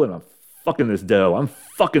 years old and I'm fucking this dough. I'm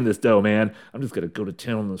fucking this dough, man. I'm just gonna go to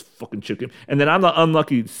town on this fucking chicken." And then I'm the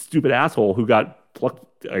unlucky, stupid asshole who got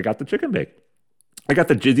plucked. I got the chicken bake. I got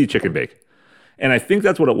the jizzy chicken bake. And I think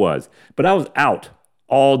that's what it was. But I was out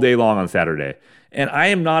all day long on Saturday. And I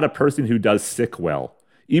am not a person who does sick well.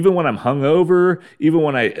 Even when I'm hungover, even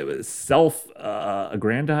when I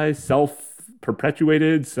self-aggrandize,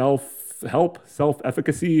 self-perpetuated, self-help,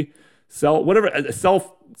 self-efficacy,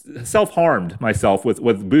 self-harmed myself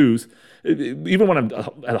with booze. Even when I'm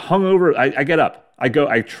hungover, I get up.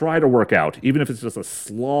 I try to work out, even if it's just a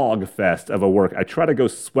slog fest of a work. I try to go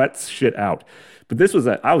sweat shit out. But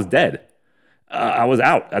I was dead. I was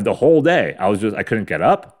out the whole day. I couldn't get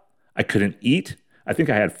up. I couldn't eat. I think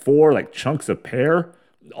I had 4 like chunks of pear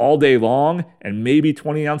all day long and maybe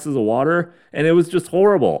 20 ounces of water. And it was just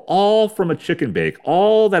horrible. All from a chicken bake.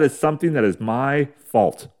 All that is something that is my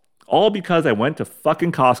fault. All because I went to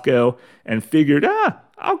fucking Costco and figured,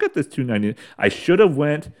 I'll get this $2.99. I should have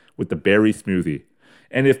went with the berry smoothie.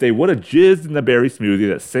 And if they would have jizzed in the berry smoothie,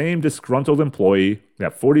 that same disgruntled employee,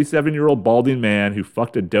 that 47-year-old balding man who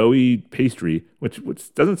fucked a doughy pastry, which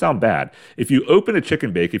doesn't sound bad. If you open a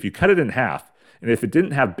chicken bake, if you cut it in half, and if it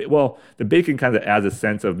didn't have, well, the bacon kind of adds a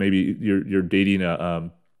sense of maybe you're dating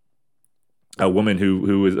a woman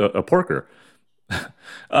who is a porker.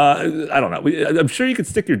 I don't know. I'm sure you could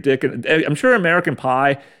stick your dick in. I'm sure American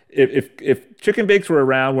Pie, if chicken bakes were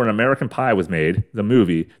around when American Pie was made, the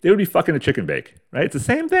movie, they would be fucking a chicken bake, right? It's the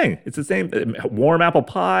same thing. It's the same warm apple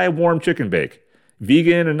pie, warm chicken bake.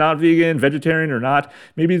 Vegan and not vegan, vegetarian or not.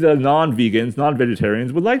 Maybe the non-vegans,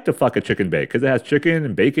 non-vegetarians would like to fuck a chicken bake because it has chicken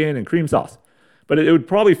and bacon and cream sauce. But it would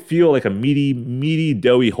probably feel like a meaty,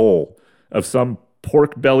 doughy hole of some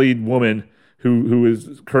pork-bellied woman who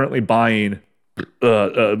is currently buying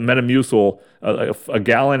Metamucil, a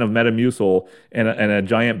gallon of Metamucil, and a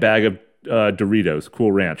giant bag of Doritos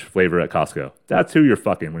Cool Ranch flavor at Costco. That's who you're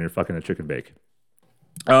fucking when you're fucking a chicken bake.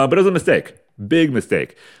 But it was a mistake. Big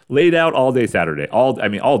mistake. Laid out all day Saturday. All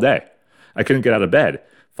day. I couldn't get out of bed.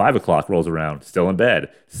 5 o'clock rolls around, still in bed.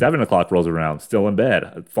 7 o'clock rolls around, still in bed.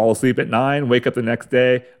 I'd fall asleep at 9, wake up the next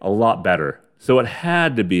day, a lot better. So it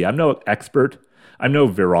had to be. I'm no expert. I'm no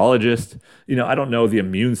virologist. I don't know the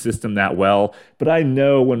immune system that well, but I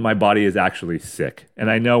know when my body is actually sick. And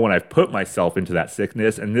I know when I've put myself into that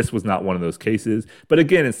sickness, and this was not one of those cases. But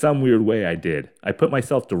again, in some weird way, I did. I put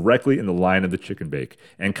myself directly in the line of the chicken bake,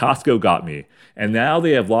 and Costco got me. And now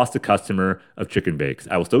they have lost a customer of chicken bakes.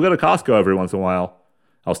 I will still go to Costco every once in a while.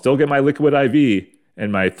 I'll still get my Liquid IV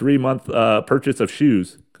and my 3-month purchase of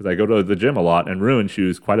shoes, because I go to the gym a lot and ruin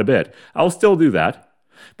shoes quite a bit. I'll still do that.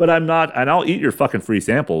 But I'm not, and I'll eat your fucking free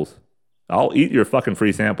samples. But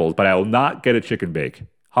I will not get a chicken bake.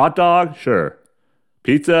 Hot dog? Sure.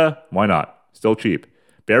 Pizza? Why not? Still cheap.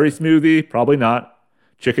 Berry smoothie? Probably not.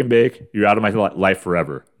 Chicken bake? You're out of my life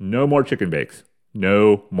forever. No more chicken bakes.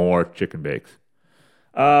 No more chicken bakes.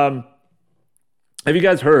 Have you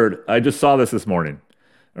guys heard? I just saw this morning.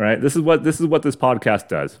 All right. This is what this podcast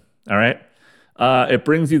does. All right. It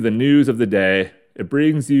brings you the news of the day. It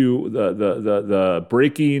brings you the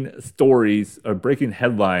breaking stories or breaking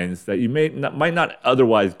headlines that you might not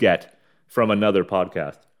otherwise get from another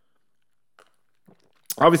podcast.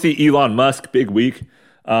 Obviously, Elon Musk, big week,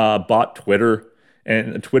 bought Twitter,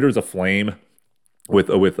 and Twitter's aflame with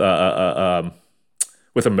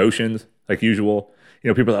emotions like usual.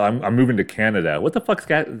 People are, I'm moving to Canada. What the fuck's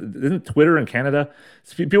isn't Twitter in Canada?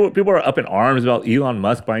 People are up in arms about Elon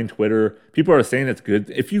Musk buying Twitter. People are saying it's good.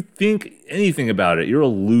 If you think anything about it, you're a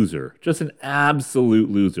loser. Just an absolute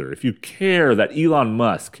loser. If you care that Elon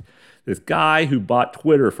Musk, this guy who bought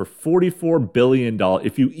Twitter for $44 billion,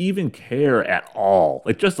 if you even care at all,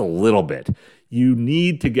 like just a little bit, you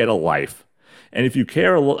need to get a life. And if you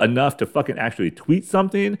care enough to fucking actually tweet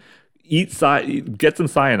something, get some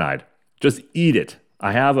cyanide. Just eat it.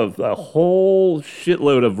 I have a whole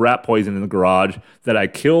shitload of rat poison in the garage that I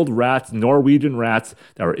killed rats, Norwegian rats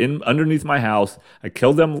that were underneath my house. I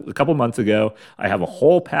killed them a couple months ago. I have a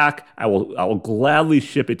whole pack. I will gladly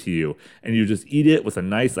ship it to you, and you just eat it with a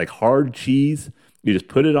nice hard cheese. You just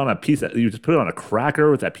put it on a cracker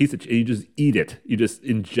with that piece of cheese. You just eat it. You just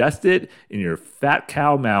ingest it in your fat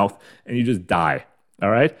cow mouth, and you just die. All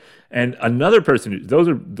right. And another person, those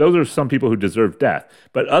are some people who deserve death.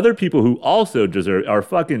 But other people who also deserve are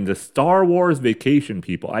fucking the Star Wars vacation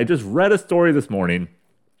people. I just read a story this morning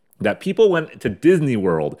that people went to Disney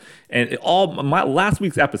World, and my last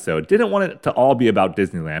week's episode didn't want it to all be about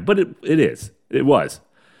Disneyland, but it was.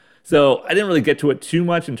 So I didn't really get to it too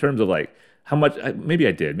much in terms of how much. Maybe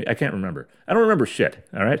I did. I can't remember. I don't remember shit.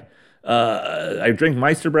 All right. I drank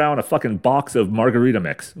Meisterbrow and a fucking box of margarita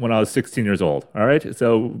mix when I was 16 years old. All right,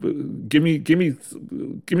 so give me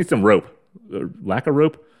some rope, lack of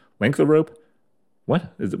rope, length of rope.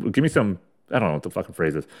 What is it? Give me some. I don't know what the fucking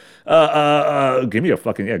phrase is. Give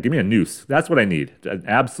me a noose. That's what I need. An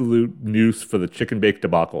absolute noose for the chicken bake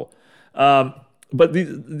debacle. But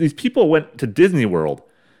these people went to Disney World.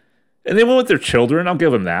 And they went with their children. I'll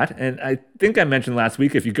give them that. And I think I mentioned last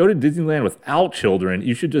week, if you go to Disneyland without children,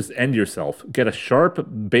 you should just end yourself. Get a sharp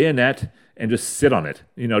bayonet and just sit on it.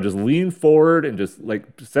 Just lean forward and just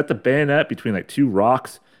set the bayonet between two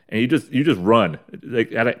rocks, and you just run. Put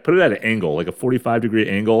it at an angle, like a 45-degree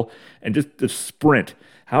angle, and just sprint.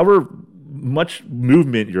 However much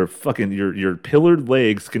movement your pillared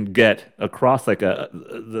legs can get across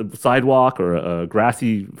the sidewalk or a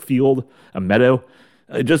grassy field, a meadow.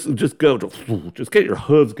 Just go, just get your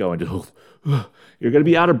hooves going. You're gonna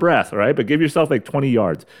be out of breath, all right? But give yourself like 20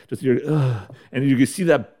 yards. And you can see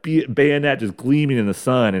that bayonet just gleaming in the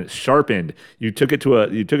sun, and it's sharpened. You took it to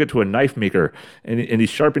a knife maker, and he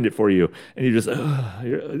sharpened it for you. And you just,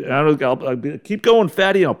 I'll keep going,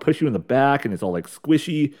 fatty. And I'll push you in the back, and it's all like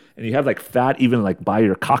squishy. And you have like fat even like by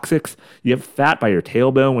your coccyx. You have fat by your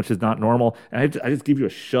tailbone, which is not normal. And I just give you a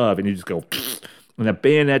shove, and you just go. And that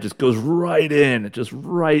bayonet just goes right in, like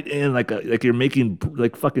you're making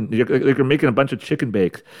you're making a bunch of chicken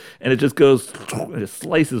bakes, and it just goes and it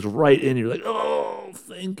slices right in. You're like, oh,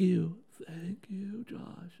 thank you, Josh,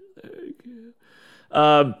 thank you.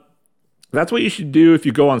 That's what you should do if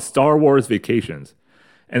you go on Star Wars vacations.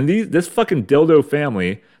 And this fucking dildo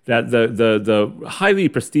family that the highly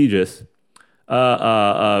prestigious,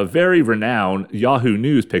 very renowned Yahoo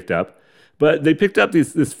News picked up, but they picked up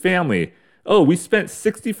this family. Oh, we spent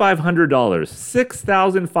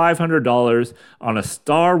 $6,500 on a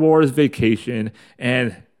Star Wars vacation,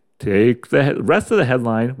 and take the rest of the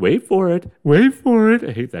headline. Wait for it. I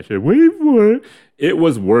hate that shit. Wait for it. It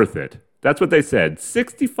was worth it. That's what they said.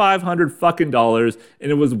 $6,500 fucking dollars, and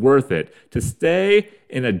it was worth it to stay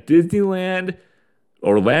in a Disneyland,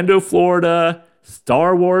 Orlando, Florida,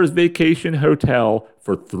 Star Wars vacation hotel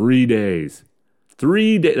for 3 days.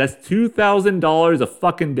 3 days. That's $2,000 a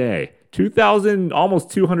fucking day. Almost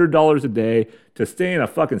 $200 a day to stay in a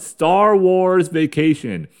fucking Star Wars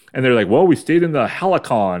vacation. And they're like, well, we stayed in the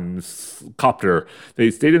Helicon copter.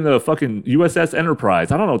 They stayed in the fucking USS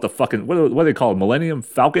Enterprise. I don't know what the fucking, what do they call it? Millennium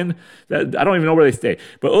Falcon? I don't even know where they stay.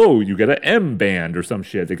 But oh, you get an M band or some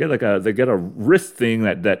shit. They get a wrist thing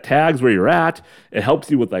that tags where you're at. It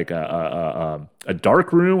helps you with like a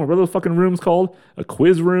dark room, or what are those fucking rooms called? A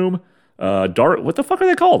quiz room? What the fuck are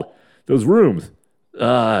they called? Those rooms.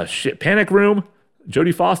 Panic room,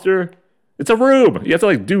 Jodie Foster. It's a room. You have to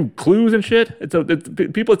like do clues and shit. It's a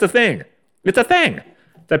thing. It's a thing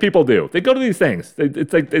that people do. They go to these things.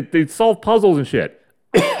 They solve puzzles and shit.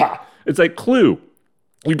 It's like Clue.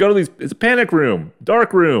 You go to these. It's a panic room,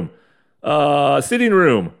 dark room, sitting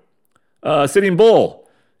room, sitting bull.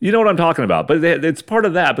 You know what I'm talking about. But it's part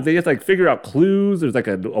of that. But they have to like figure out clues. There's like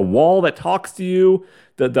a wall that talks to you.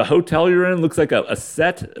 The hotel you're in looks like a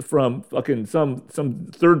set from fucking some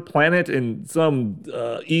third planet in some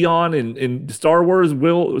eon in Star Wars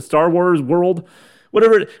world,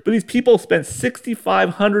 whatever. But these people spent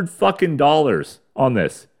 $6,500 fucking dollars on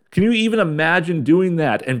this. Can you even imagine doing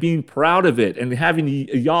that and being proud of it and having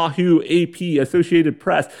Yahoo, AP, Associated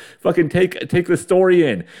Press fucking take the story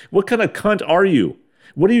in? What kind of cunt are you?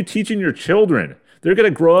 What are you teaching your children? They're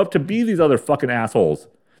gonna grow up to be these other fucking assholes.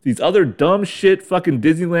 These other dumb shit fucking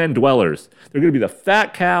Disneyland dwellers. They're gonna be the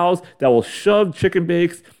fat cows that will shove chicken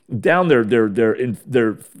bakes down their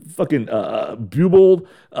fucking bubled,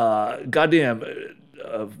 goddamn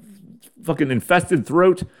fucking infested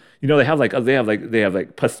throat. You know, they have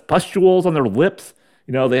pustules on their lips.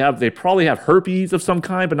 You know, they probably have herpes of some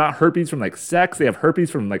kind, but not herpes from like sex. They have herpes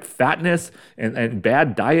from like fatness and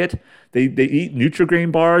bad diet. They eat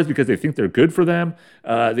Nutri-Grain bars because they think they're good for them.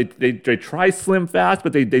 They try Slim Fast,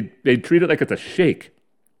 but they treat it like it's a shake.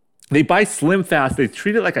 They buy Slim Fast, they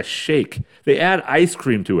treat it like a shake. They add ice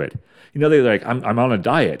cream to it. You know, they're like, I'm on a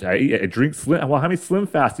diet. I drink Slim. Well, how many Slim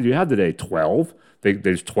Fast did you have today? 12.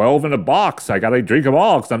 There's 12 in a box. I gotta drink them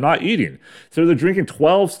all because I'm not eating. So they're drinking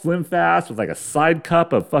 12 Slim Fast with like a side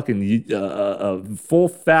cup of fucking full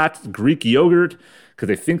fat Greek yogurt because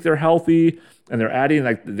they think they're healthy, and they're adding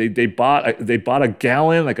like they bought a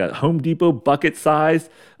gallon, like a Home Depot bucket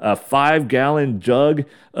size, 5-gallon jug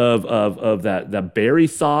of that berry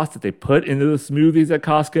sauce that they put into the smoothies at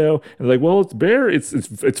Costco. And they're like, well, it's berry,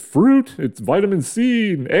 it's fruit, it's vitamin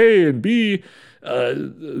C and A and B.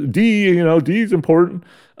 D, you know, D is important,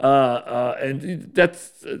 and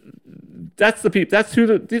that's the people. That's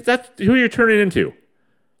who you're turning into.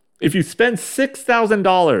 If you spend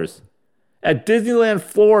 $6,000 at Disneyland,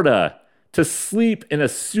 Florida, to sleep in a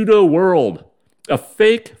pseudo world, a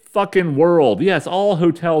fake fucking world. Yes, all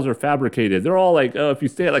hotels are fabricated. They're all like, oh, if you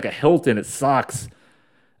stay at like a Hilton, it sucks.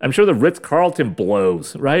 I'm sure the Ritz-Carlton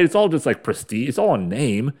blows, right? It's all just like prestige. It's all a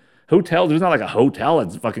name. Hotels, there's not like a hotel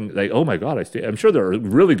that's fucking like, oh my God, I'm sure there are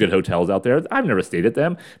really good hotels out there. I've never stayed at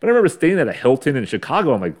them, but I remember staying at a Hilton in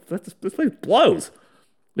Chicago. I'm like, this place blows.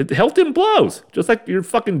 Hilton blows, just like your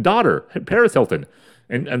fucking daughter, Paris Hilton.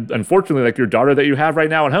 And unfortunately, like your daughter that you have right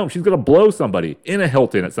now at home, she's going to blow somebody in a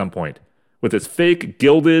Hilton at some point with its fake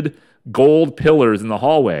gilded gold pillars in the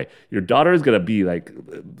hallway. Your daughter is going to be like,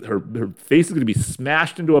 her face is going to be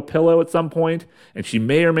smashed into a pillow at some point, and she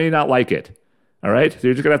may or may not like it. All right? So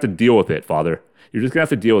you're just going to have to deal with it, Father. You're just going to have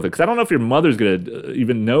to deal with it. Because I don't know if your mother's going to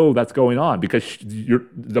even know that's going on, because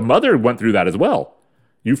the mother went through that as well.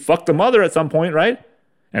 You fucked the mother at some point, right?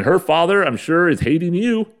 And her father, I'm sure, is hating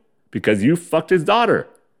you because you fucked his daughter.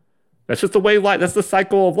 That's just the way life, that's the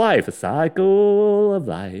cycle of life. The cycle of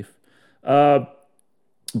life.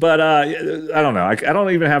 But I don't know. I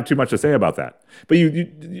don't even have too much to say about that. But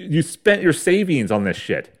you spent your savings on this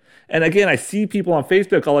shit. And again, I see people on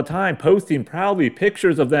Facebook all the time posting proudly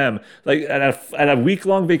pictures of them like at a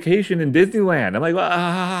week-long vacation in Disneyland. I'm like,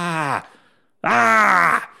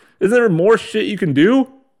 is there more shit you can do?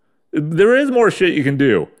 There is more shit you can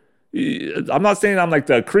do. I'm not saying I'm like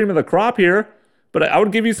the cream of the crop here, but I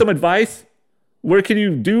would give you some advice. Where can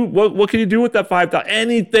you do, what can you do with that $5,000?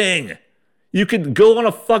 Anything. You could go on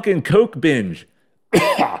a fucking coke binge.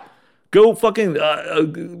 Go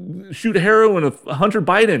fucking shoot heroin with Hunter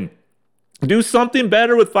Biden. Do something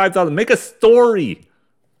better with $5,000. Make a story.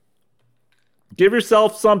 Give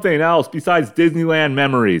yourself something else besides Disneyland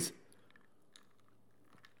memories.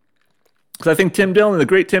 Because I think Tim Dillon, the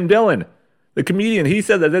great Tim Dillon, the comedian, he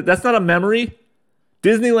said that that's not a memory.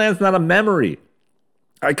 Disneyland's not a memory.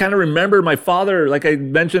 I kind of remember my father, like I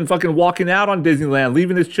mentioned, fucking walking out on Disneyland,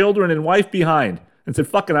 leaving his children and wife behind, and said,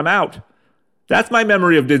 fucking, I'm out. That's my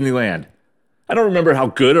memory of Disneyland. I don't remember how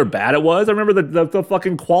good or bad it was. I remember the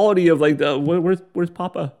fucking quality of like, where's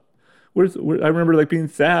Papa? I remember like being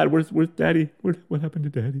sad. Where's Daddy? What happened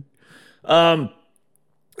to Daddy?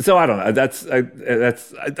 So I don't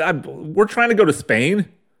know. We're trying to go to Spain.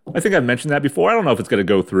 I think I've mentioned that before. I don't know if it's going to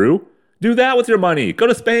go through. Do that with your money. Go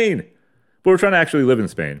to Spain. But we're trying to actually live in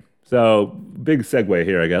Spain. So big segue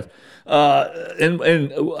here, I guess.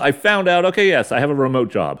 And I found out, okay, yes, I have a remote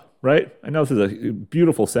job, right? I know this is a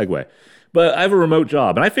beautiful segue. But I have a remote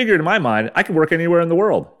job. And I figured in my mind, I can work anywhere in the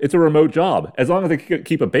world. It's a remote job. As long as I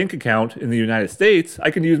keep a bank account in the United States,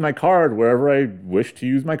 I can use my card wherever I wish to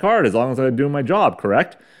use my card, as long as I'm doing my job,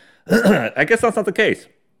 correct? I guess that's not the case.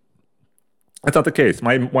 That's not the case.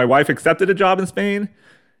 My wife accepted a job in Spain.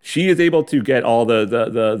 She is able to get all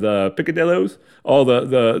the picadillos, all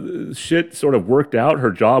the shit sort of worked out.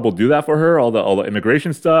 Her job will do that for her, all the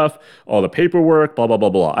immigration stuff, all the paperwork, blah, blah, blah,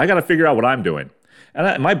 blah. I got to figure out what I'm doing.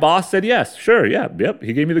 And my boss said, yes, sure, yeah, yep.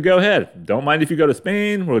 He gave me the go-ahead. Don't mind if you go to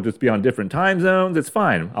Spain. We'll just be on different time zones. It's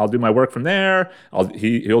fine. I'll do my work from there.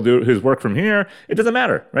 He'll do his work from here. It doesn't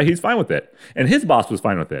matter, right? He's fine with it. And his boss was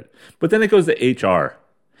fine with it. But then it goes to HR.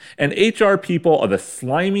 And HR people are the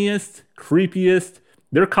slimiest, creepiest.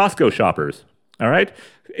 They're Costco shoppers, all right?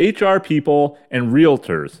 HR people and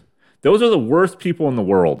realtors. Those are the worst people in the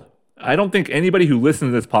world. I don't think anybody who listens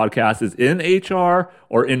to this podcast is in HR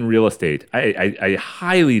or in real estate. I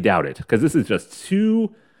highly doubt it, because this is just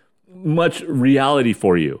too much reality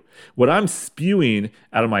for you. What I'm spewing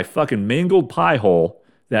out of my fucking mangled pie hole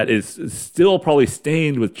that is still probably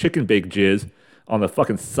stained with chicken bake jizz on the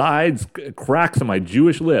fucking sides, cracks of my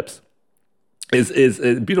Jewish lips, is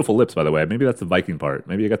beautiful lips, by the way. Maybe that's the Viking part.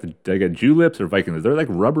 Maybe I got Jew lips or Viking lips. They're like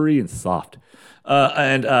rubbery and soft.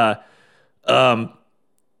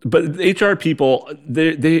 But HR people,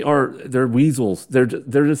 they're weasels. They're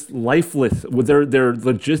just lifeless. They're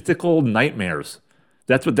logistical nightmares.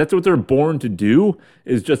 That's what they're born to do,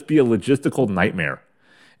 is just be a logistical nightmare.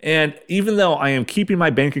 And even though I am keeping my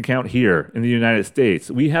bank account here in the United States,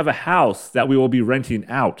 we have a house that we will be renting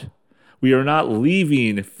out. We are not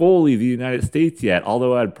leaving fully the United States yet,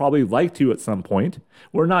 although I'd probably like to at some point.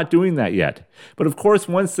 We're not doing that yet. But of course,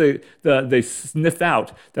 once they sniff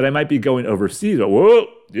out that I might be going overseas,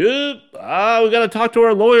 we got to talk to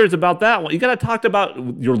our lawyers about that one. You got to talk about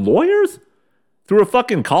your lawyers through a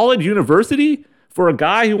fucking college university for a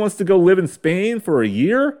guy who wants to go live in Spain for a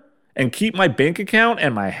year and keep my bank account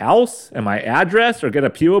and my house and my address, or get a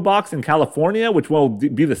P.O. box in California, which will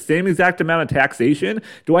be the same exact amount of taxation.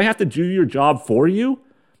 Do I have to do your job for you?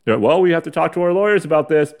 They're like, well, we have to talk to our lawyers about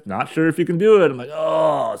this. Not sure if you can do it. I'm like,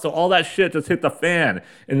 oh, so all that shit just hit the fan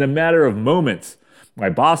in the matter of moments. My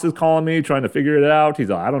boss is calling me, trying to figure it out. He's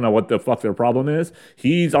like, I don't know what the fuck their problem is.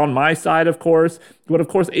 He's on my side, of course. But of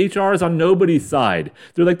course, HR is on nobody's side.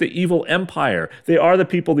 They're like the evil empire. They are the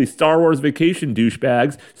people these Star Wars vacation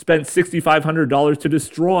douchebags spent $6,500 to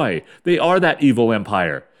destroy. They are that evil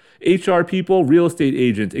empire. HR people, real estate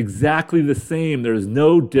agents, exactly the same. There's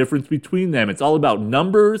no difference between them. It's all about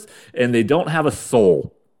numbers, and they don't have a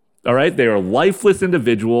soul. All right, they are lifeless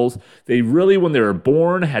individuals. They really, when they were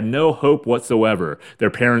born, had no hope whatsoever.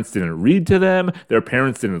 Their parents didn't read to them. Their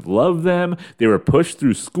parents didn't love them. They were pushed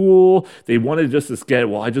through school. They wanted just to get,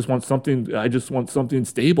 well, I just want something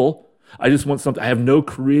stable. I just want something. I have no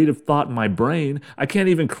creative thought in my brain. I can't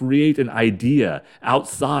even create an idea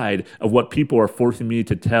outside of what people are forcing me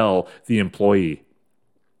to tell the employee.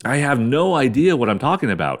 I have no idea what I'm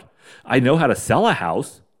talking about. I know how to sell a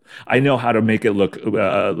house. I know how to make it look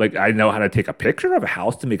like I know how to take a picture of a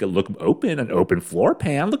house to make it look open, an open floor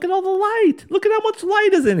pan. Look at all the light. Look at how much light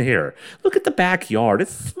is in here. Look at the backyard.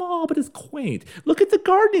 It's small, but it's quaint. Look at the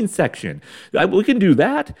gardening section. We can do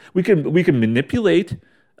that. We can manipulate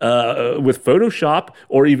with Photoshop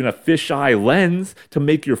or even a fisheye lens to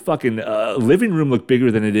make your fucking living room look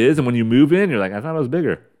bigger than it is. And when you move in, you're like, I thought it was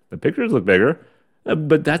bigger. The pictures look bigger.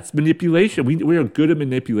 But that's manipulation. We are good at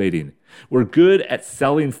manipulating. We're good at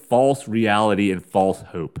selling false reality and false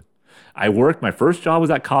hope. My first job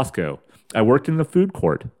was at Costco. I worked in the food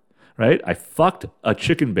court, right? I fucked a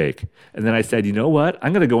chicken bake. And then I said, you know what?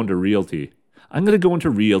 I'm going to go into realty. And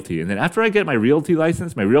then after I get my realtor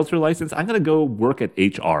license, I'm going to go work at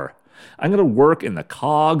HR. I'm going to work in the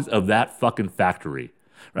cogs of that fucking factory,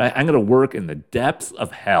 right? I'm going to work in the depths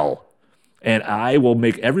of hell. And I will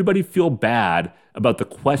make everybody feel bad about the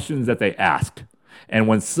questions that they ask. And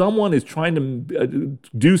when someone is trying to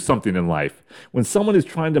do something in life, when someone is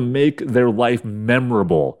trying to make their life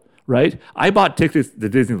memorable, right? I bought tickets to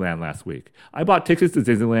Disneyland last week.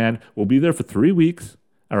 We'll be there for 3 weeks,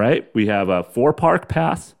 all right? We have a 4-park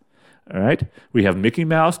pass, all right? We have Mickey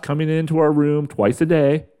Mouse coming into our room twice a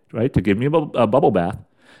day, right, to give me a bubble bath.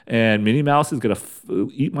 And Minnie Mouse is going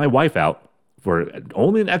to eat my wife out. For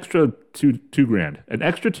only an extra $2,000. An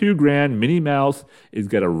extra $2,000, Minnie Mouse is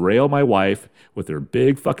going to rail my wife with her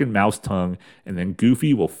big fucking mouse tongue, and then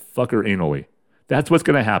Goofy will fuck her anally. That's what's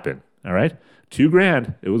going to happen, all right?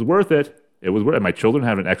 $2,000. It was worth it. My children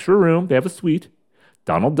have an extra room. They have a suite.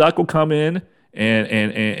 Donald Duck will come in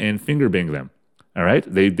and finger bang them, all right?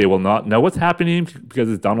 They will not know what's happening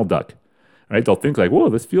because it's Donald Duck, all right? They'll think like, whoa,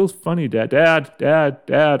 this feels funny, Dad,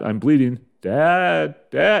 I'm bleeding. Dad,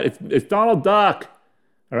 it's Donald Duck.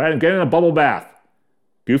 All right, I'm getting a bubble bath.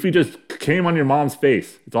 Goofy just came on your mom's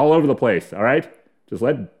face. It's all over the place, all right? Just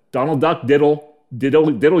let Donald Duck diddle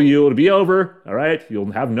you. It'll be over, all right?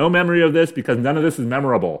 You'll have no memory of this because none of this is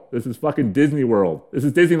memorable. This is fucking Disney World. This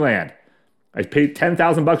is Disneyland. I paid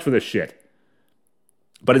 $10,000 for this shit.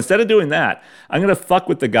 But instead of doing that, I'm going to fuck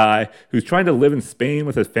with the guy who's trying to live in Spain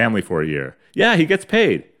with his family for a year. Yeah, he gets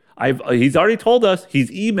paid. He's already told us,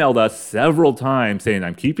 he's emailed us several times saying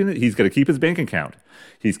he's going to keep his bank account.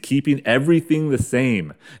 He's keeping everything the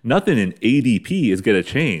same. Nothing in ADP is going to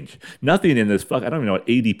change. Nothing in this I don't even know what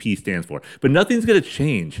ADP stands for, but nothing's going to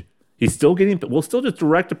change. We'll still just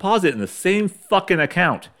direct deposit in the same fucking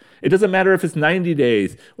account. It doesn't matter if it's 90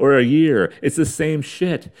 days or a year. It's the same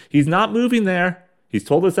shit. He's not moving there. He's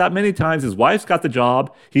told us that many times. His wife's got the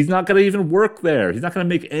job. He's not going to even work there. He's not going to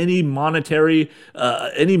make any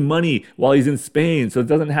any money while he's in Spain. So it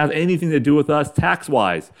doesn't have anything to do with us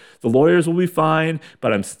tax-wise. The lawyers will be fine,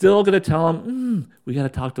 but I'm still going to tell him, we got to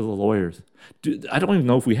talk to the lawyers. I don't even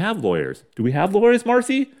know if we have lawyers. Do we have lawyers,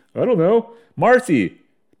 Marcy? I don't know. Marcy,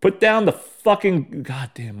 put down the fucking,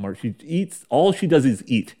 goddamn Marcy. She eats, all she does is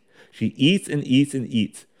eat. She eats and eats and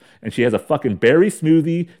eats. And she has a fucking berry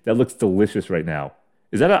smoothie that looks delicious right now.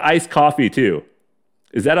 Is that an iced coffee too?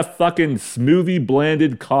 Is that a fucking smoothie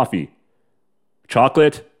blended coffee?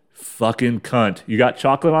 Chocolate? Fucking cunt. You got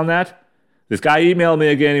chocolate on that? This guy emailed me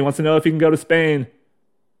again. He wants to know if he can go to Spain.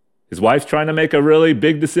 His wife's trying to make a really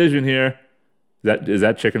big decision here. Is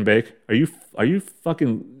that chicken bake? Are you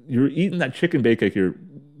fucking, you're eating that chicken bake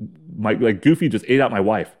like Goofy just ate out my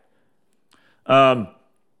wife. But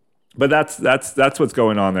that's what's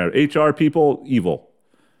going on there. HR people, evil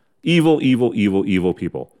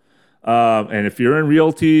people. And if you're in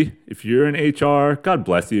realty, if you're in HR, God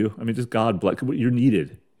bless you. I mean, just God bless. You're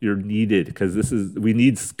needed because we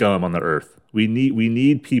need scum on the earth. We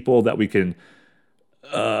need people that we can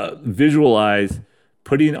visualize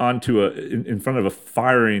putting onto in front of a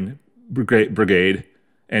firing brigade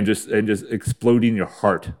and just exploding your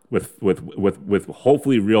heart with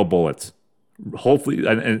hopefully real bullets. Hopefully,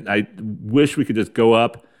 and I wish we could just go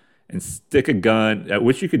up and stick a gun. I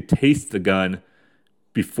wish you could taste the gun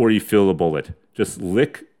before you feel the bullet. Just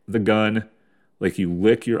lick the gun like you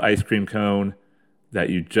lick your ice cream cone that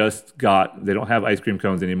you just got. They don't have ice cream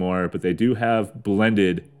cones anymore, but they do have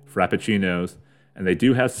blended Frappuccinos, and they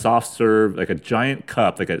do have soft serve, like a giant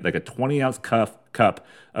cup, like a 20-ounce cup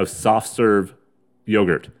of soft serve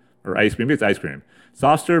yogurt or ice cream. Maybe it's ice cream.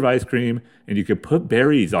 Soft serve ice cream, and you could put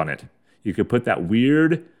berries on it. You could put that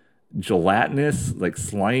weird gelatinous, like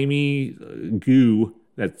slimy goo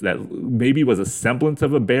that maybe was a semblance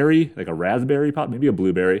of a berry, like a raspberry pop, maybe a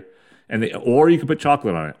blueberry, or you could put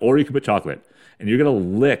chocolate on it, and you're gonna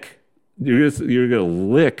lick You're gonna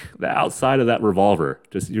lick the outside of that revolver.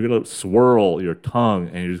 Just you're gonna swirl your tongue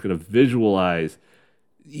and you're just gonna visualize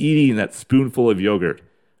eating that spoonful of yogurt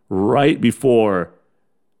right before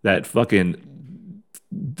that fucking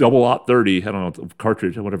double aught 30, I don't know,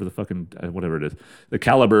 cartridge or whatever the fucking whatever it is. The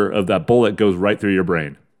caliber of that bullet goes right through your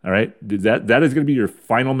brain. All right? That is going to be your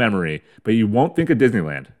final memory, but you won't think of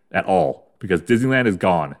Disneyland at all because Disneyland is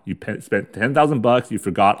gone. You spent $10,000, you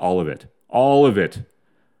forgot all of it. All of it.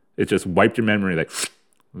 It just wiped your memory like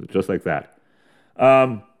just like that.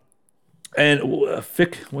 What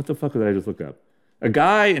the fuck did I just look up? A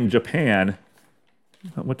guy in Japan.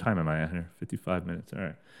 What time am I at here? 55 minutes. All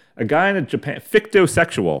right. A guy in Japan,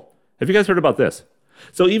 fictosexual. Have you guys heard about this?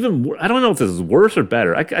 So I don't know if this is worse or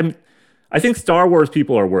better. I think Star Wars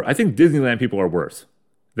people are worse. I think Disneyland people are worse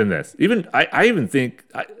than this. I even think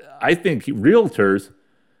realtors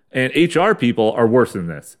and HR people are worse than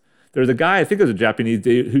this. There's a guy, I think it was a Japanese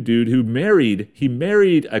dude who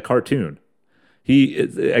married a cartoon.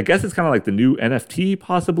 I guess it's kind of like the new NFT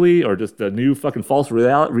possibly, or just the new fucking false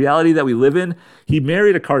reality that we live in. He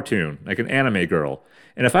married a cartoon, like an anime girl.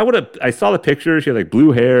 And if I saw the picture, she had like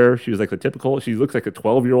blue hair. She was like she looks like a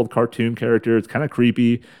 12-year-old cartoon character. It's kind of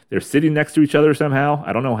creepy. They're sitting next to each other somehow.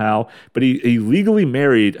 I don't know how, but he legally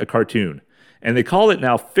married a cartoon. And they call it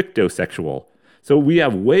now fictosexual. So we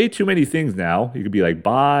have way too many things now. You could be like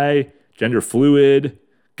bi, gender fluid,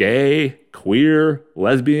 gay, queer,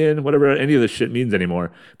 lesbian, whatever any of this shit means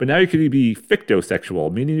anymore. But now you can be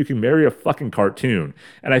fictosexual, meaning you can marry a fucking cartoon.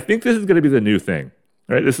 And I think this is going to be the new thing.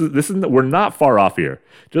 Right? We're not far off here.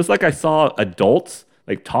 Just like I saw adults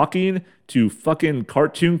like talking to fucking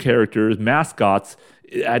cartoon characters, mascots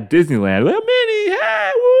at Disneyland. Like, Minnie,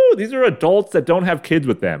 hey, woo! These are adults that don't have kids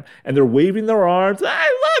with them, and they're waving their arms. I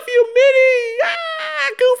love you, Minnie.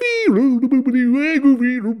 Goofy.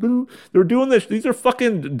 They're doing this. These are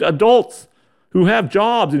fucking adults who have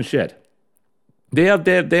jobs and shit. They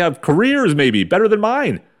have careers maybe better than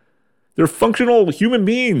mine. They're functional human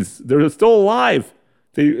beings. They're still alive.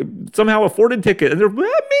 They somehow afforded tickets, and they're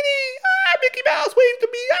Minnie, Mickey Mouse waved to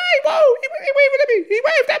me. Hey, whoa, he waved at me. He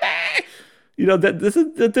waved at me. You know this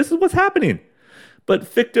is what's happening.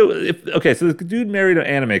 But so this dude married an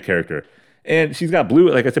anime character, and she's got blue,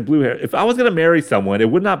 like I said, blue hair. If I was gonna marry someone, it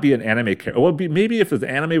would not be an anime character. It would be maybe if it's an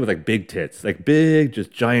anime with like big tits, like big,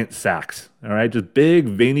 just giant sacks. All right, just big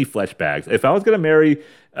veiny flesh bags. If I was gonna be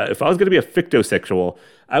a fictosexual,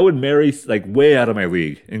 I would marry like way out of my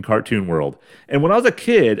league in cartoon world. And when I was a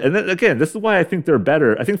kid, and then again, this is why I think they're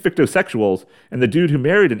better. I think fictosexuals and the dude who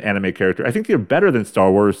married an anime character, I think they're better than Star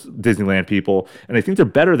Wars Disneyland people, and I think they're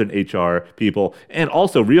better than HR people, and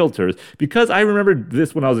also realtors, because I remember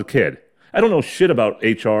this when I was a kid. I don't know shit about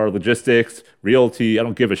HR, logistics, realty. I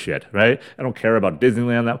don't give a shit, right? I don't care about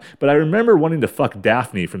Disneyland. But I remember wanting to fuck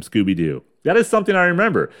Daphne from Scooby-Doo. That is something I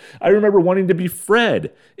remember. I remember wanting to be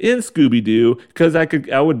Fred in Scooby-Doo because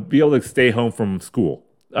I would be able to stay home from school.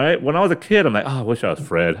 All right. When I was a kid, I'm like, I wish I was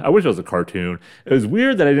Fred. I wish I was a cartoon. It was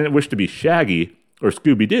weird that I didn't wish to be Shaggy or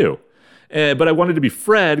Scooby-Doo. But I wanted to be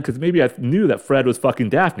Fred because maybe I knew that Fred was fucking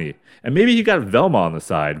Daphne. And maybe he got Velma on the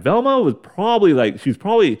side. Velma was probably like, she's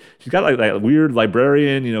got like that weird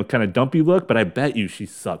librarian, kind of dumpy look, but I bet you she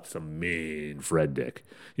sucked some mean Fred dick.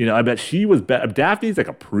 I bet she was, Daphne's like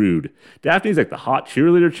a prude. Daphne's like the hot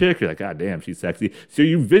cheerleader chick. You're like, God damn, she's sexy. So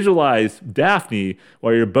you visualize Daphne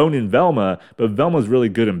while you're boning Velma, but Velma's really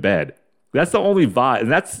good in bed. That's the only vibe.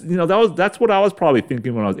 And that's what I was probably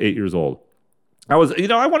thinking when I was 8 years old. I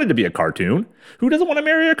wanted to be a cartoon. Who doesn't want to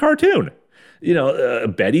marry a cartoon?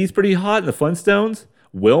 Betty's pretty hot in the Flintstones.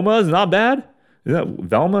 Wilma's not bad.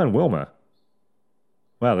 Velma and Wilma.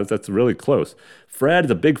 Wow, that's really close. Fred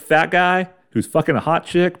is a big fat guy who's fucking a hot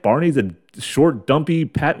chick. Barney's a short, dumpy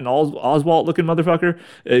Patton Oswalt looking motherfucker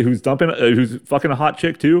who's fucking a hot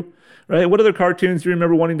chick too. Right? What other cartoons do you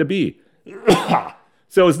remember wanting to be?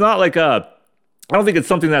 So it's not like I don't think it's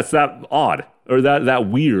something that's that odd or that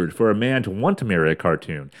weird for a man to want to marry a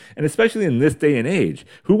cartoon. And especially in this day and age,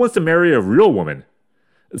 who wants to marry a real woman?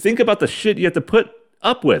 Think about the shit you have to put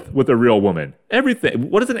up with a real woman. Everything.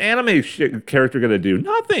 What is an anime character going to do?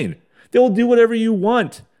 Nothing. They'll do whatever you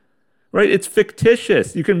want. Right? It's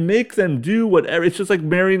fictitious. You can make them do whatever. It's just like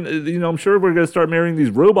marrying, I'm sure we're going to start marrying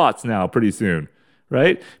these robots now pretty soon.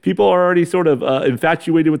 Right? People are already sort of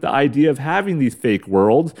infatuated with the idea of having these fake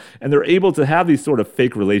worlds, and they're able to have these sort of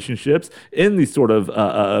fake relationships in these sort of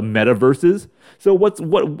metaverses. So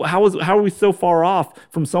how are we so far off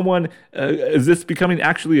from someone? Is this becoming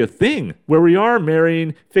actually a thing where we are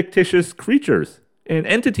marrying fictitious creatures and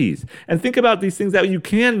entities? And think about these things that you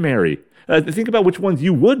can marry. Think about which ones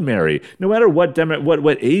you would marry, no matter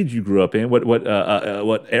what age you grew up in,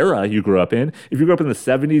 what era you grew up in. If you grew up in the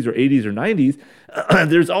 70s or 80s or 90s,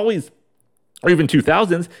 there's always, or even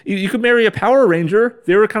 2000s, you could marry a Power Ranger.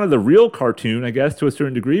 They were kind of the real cartoon, I guess, to a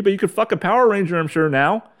certain degree, but you could fuck a Power Ranger, I'm sure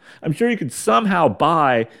now. I'm sure you could somehow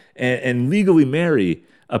buy and legally marry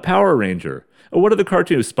a Power Ranger. Or what are the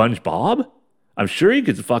cartoons? SpongeBob? I'm sure you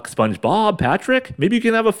could fuck SpongeBob, Patrick. Maybe you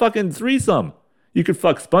can have a fucking threesome. You could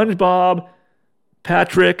fuck SpongeBob,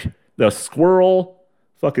 Patrick, the squirrel,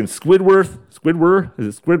 fucking Squidward. Is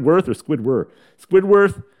it Squidward or Squidward?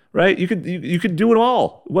 Squidward, right? You could do it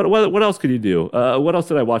all. What else could you do? What else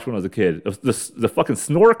did I watch when I was a kid? The fucking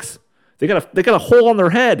Snorks. They got a hole on their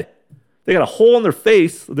head. They got a hole in their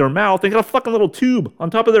face, their mouth. They got a fucking little tube on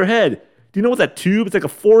top of their head. Do you know what that tube? It's like a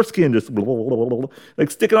foreskin just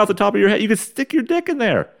like sticking off the top of your head. You could stick your dick in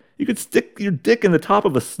there. You could stick your dick in the top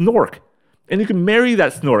of a snork. And you can marry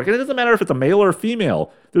that snork. And it doesn't matter if it's a male or a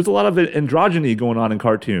female. There's a lot of androgyny going on in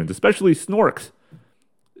cartoons, especially snorks.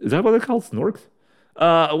 Is that what they're called? Snorks?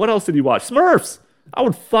 What else did you watch? Smurfs! I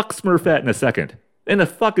would fuck Smurfette in a second. In a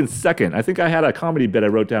fucking second. I think I had a comedy bit I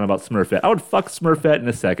wrote down about Smurfette. I would fuck Smurfette in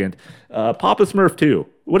a second. Papa Smurf too.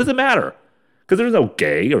 What does it matter? Because there's no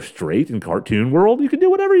gay or straight in cartoon world. You can do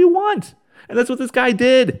whatever you want. And that's what this guy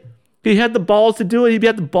did. He had the balls to do it. He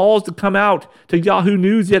had the balls to come out to Yahoo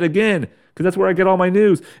News yet again. Because that's where I get all my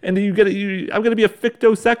news. And I'm going to be a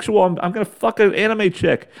fictosexual. I'm going to fuck an anime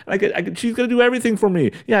chick. And she's going to do everything for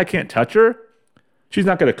me. Yeah, I can't touch her. She's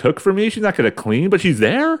not going to cook for me. She's not going to clean. But she's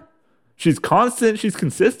there. She's constant. She's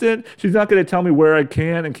consistent. She's not going to tell me where I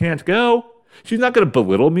can and can't go. She's not going to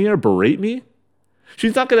belittle me or berate me.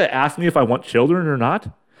 She's not going to ask me if I want children or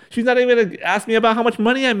not. She's not even going to ask me about how much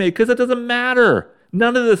money I make because it doesn't matter.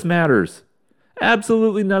 None of this matters.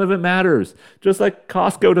 Absolutely none of it matters. Just like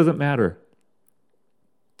Costco doesn't matter.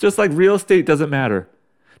 Just like real estate doesn't matter.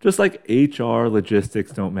 Just like HR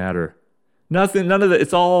logistics don't matter. Nothing, none of it.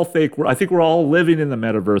 It's all fake. I think we're all living in the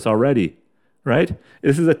metaverse already, right?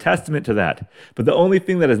 This is a testament to that. But the only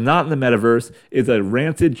thing that is not in the metaverse is a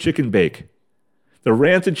rancid chicken bake. The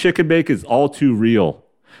rancid chicken bake is all too real.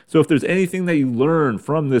 So if there's anything that you learn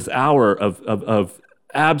from this hour of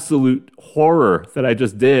absolute horror that I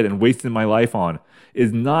just did and wasted my life on,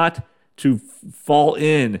 is not to fall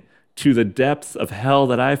in to the depths of hell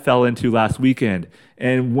that I fell into last weekend.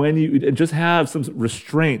 And when you just have some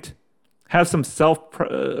restraint, have some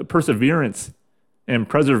self-perseverance and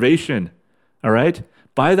preservation, all right?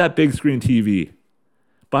 Buy that big screen TV.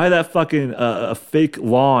 Buy that fucking a fake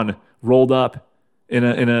lawn rolled up in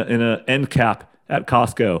a end cap at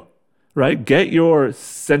Costco, right? Get your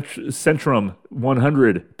Centrum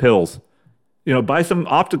 100 pills. You know, buy some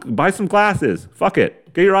glasses. Fuck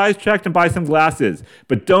it. Get your eyes checked and buy some glasses.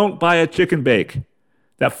 But don't buy a chicken bake.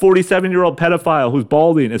 That 47-year-old pedophile who's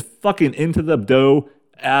balding is fucking into the dough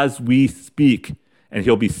as we speak. And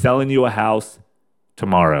he'll be selling you a house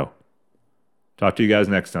tomorrow. Talk to you guys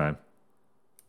next time.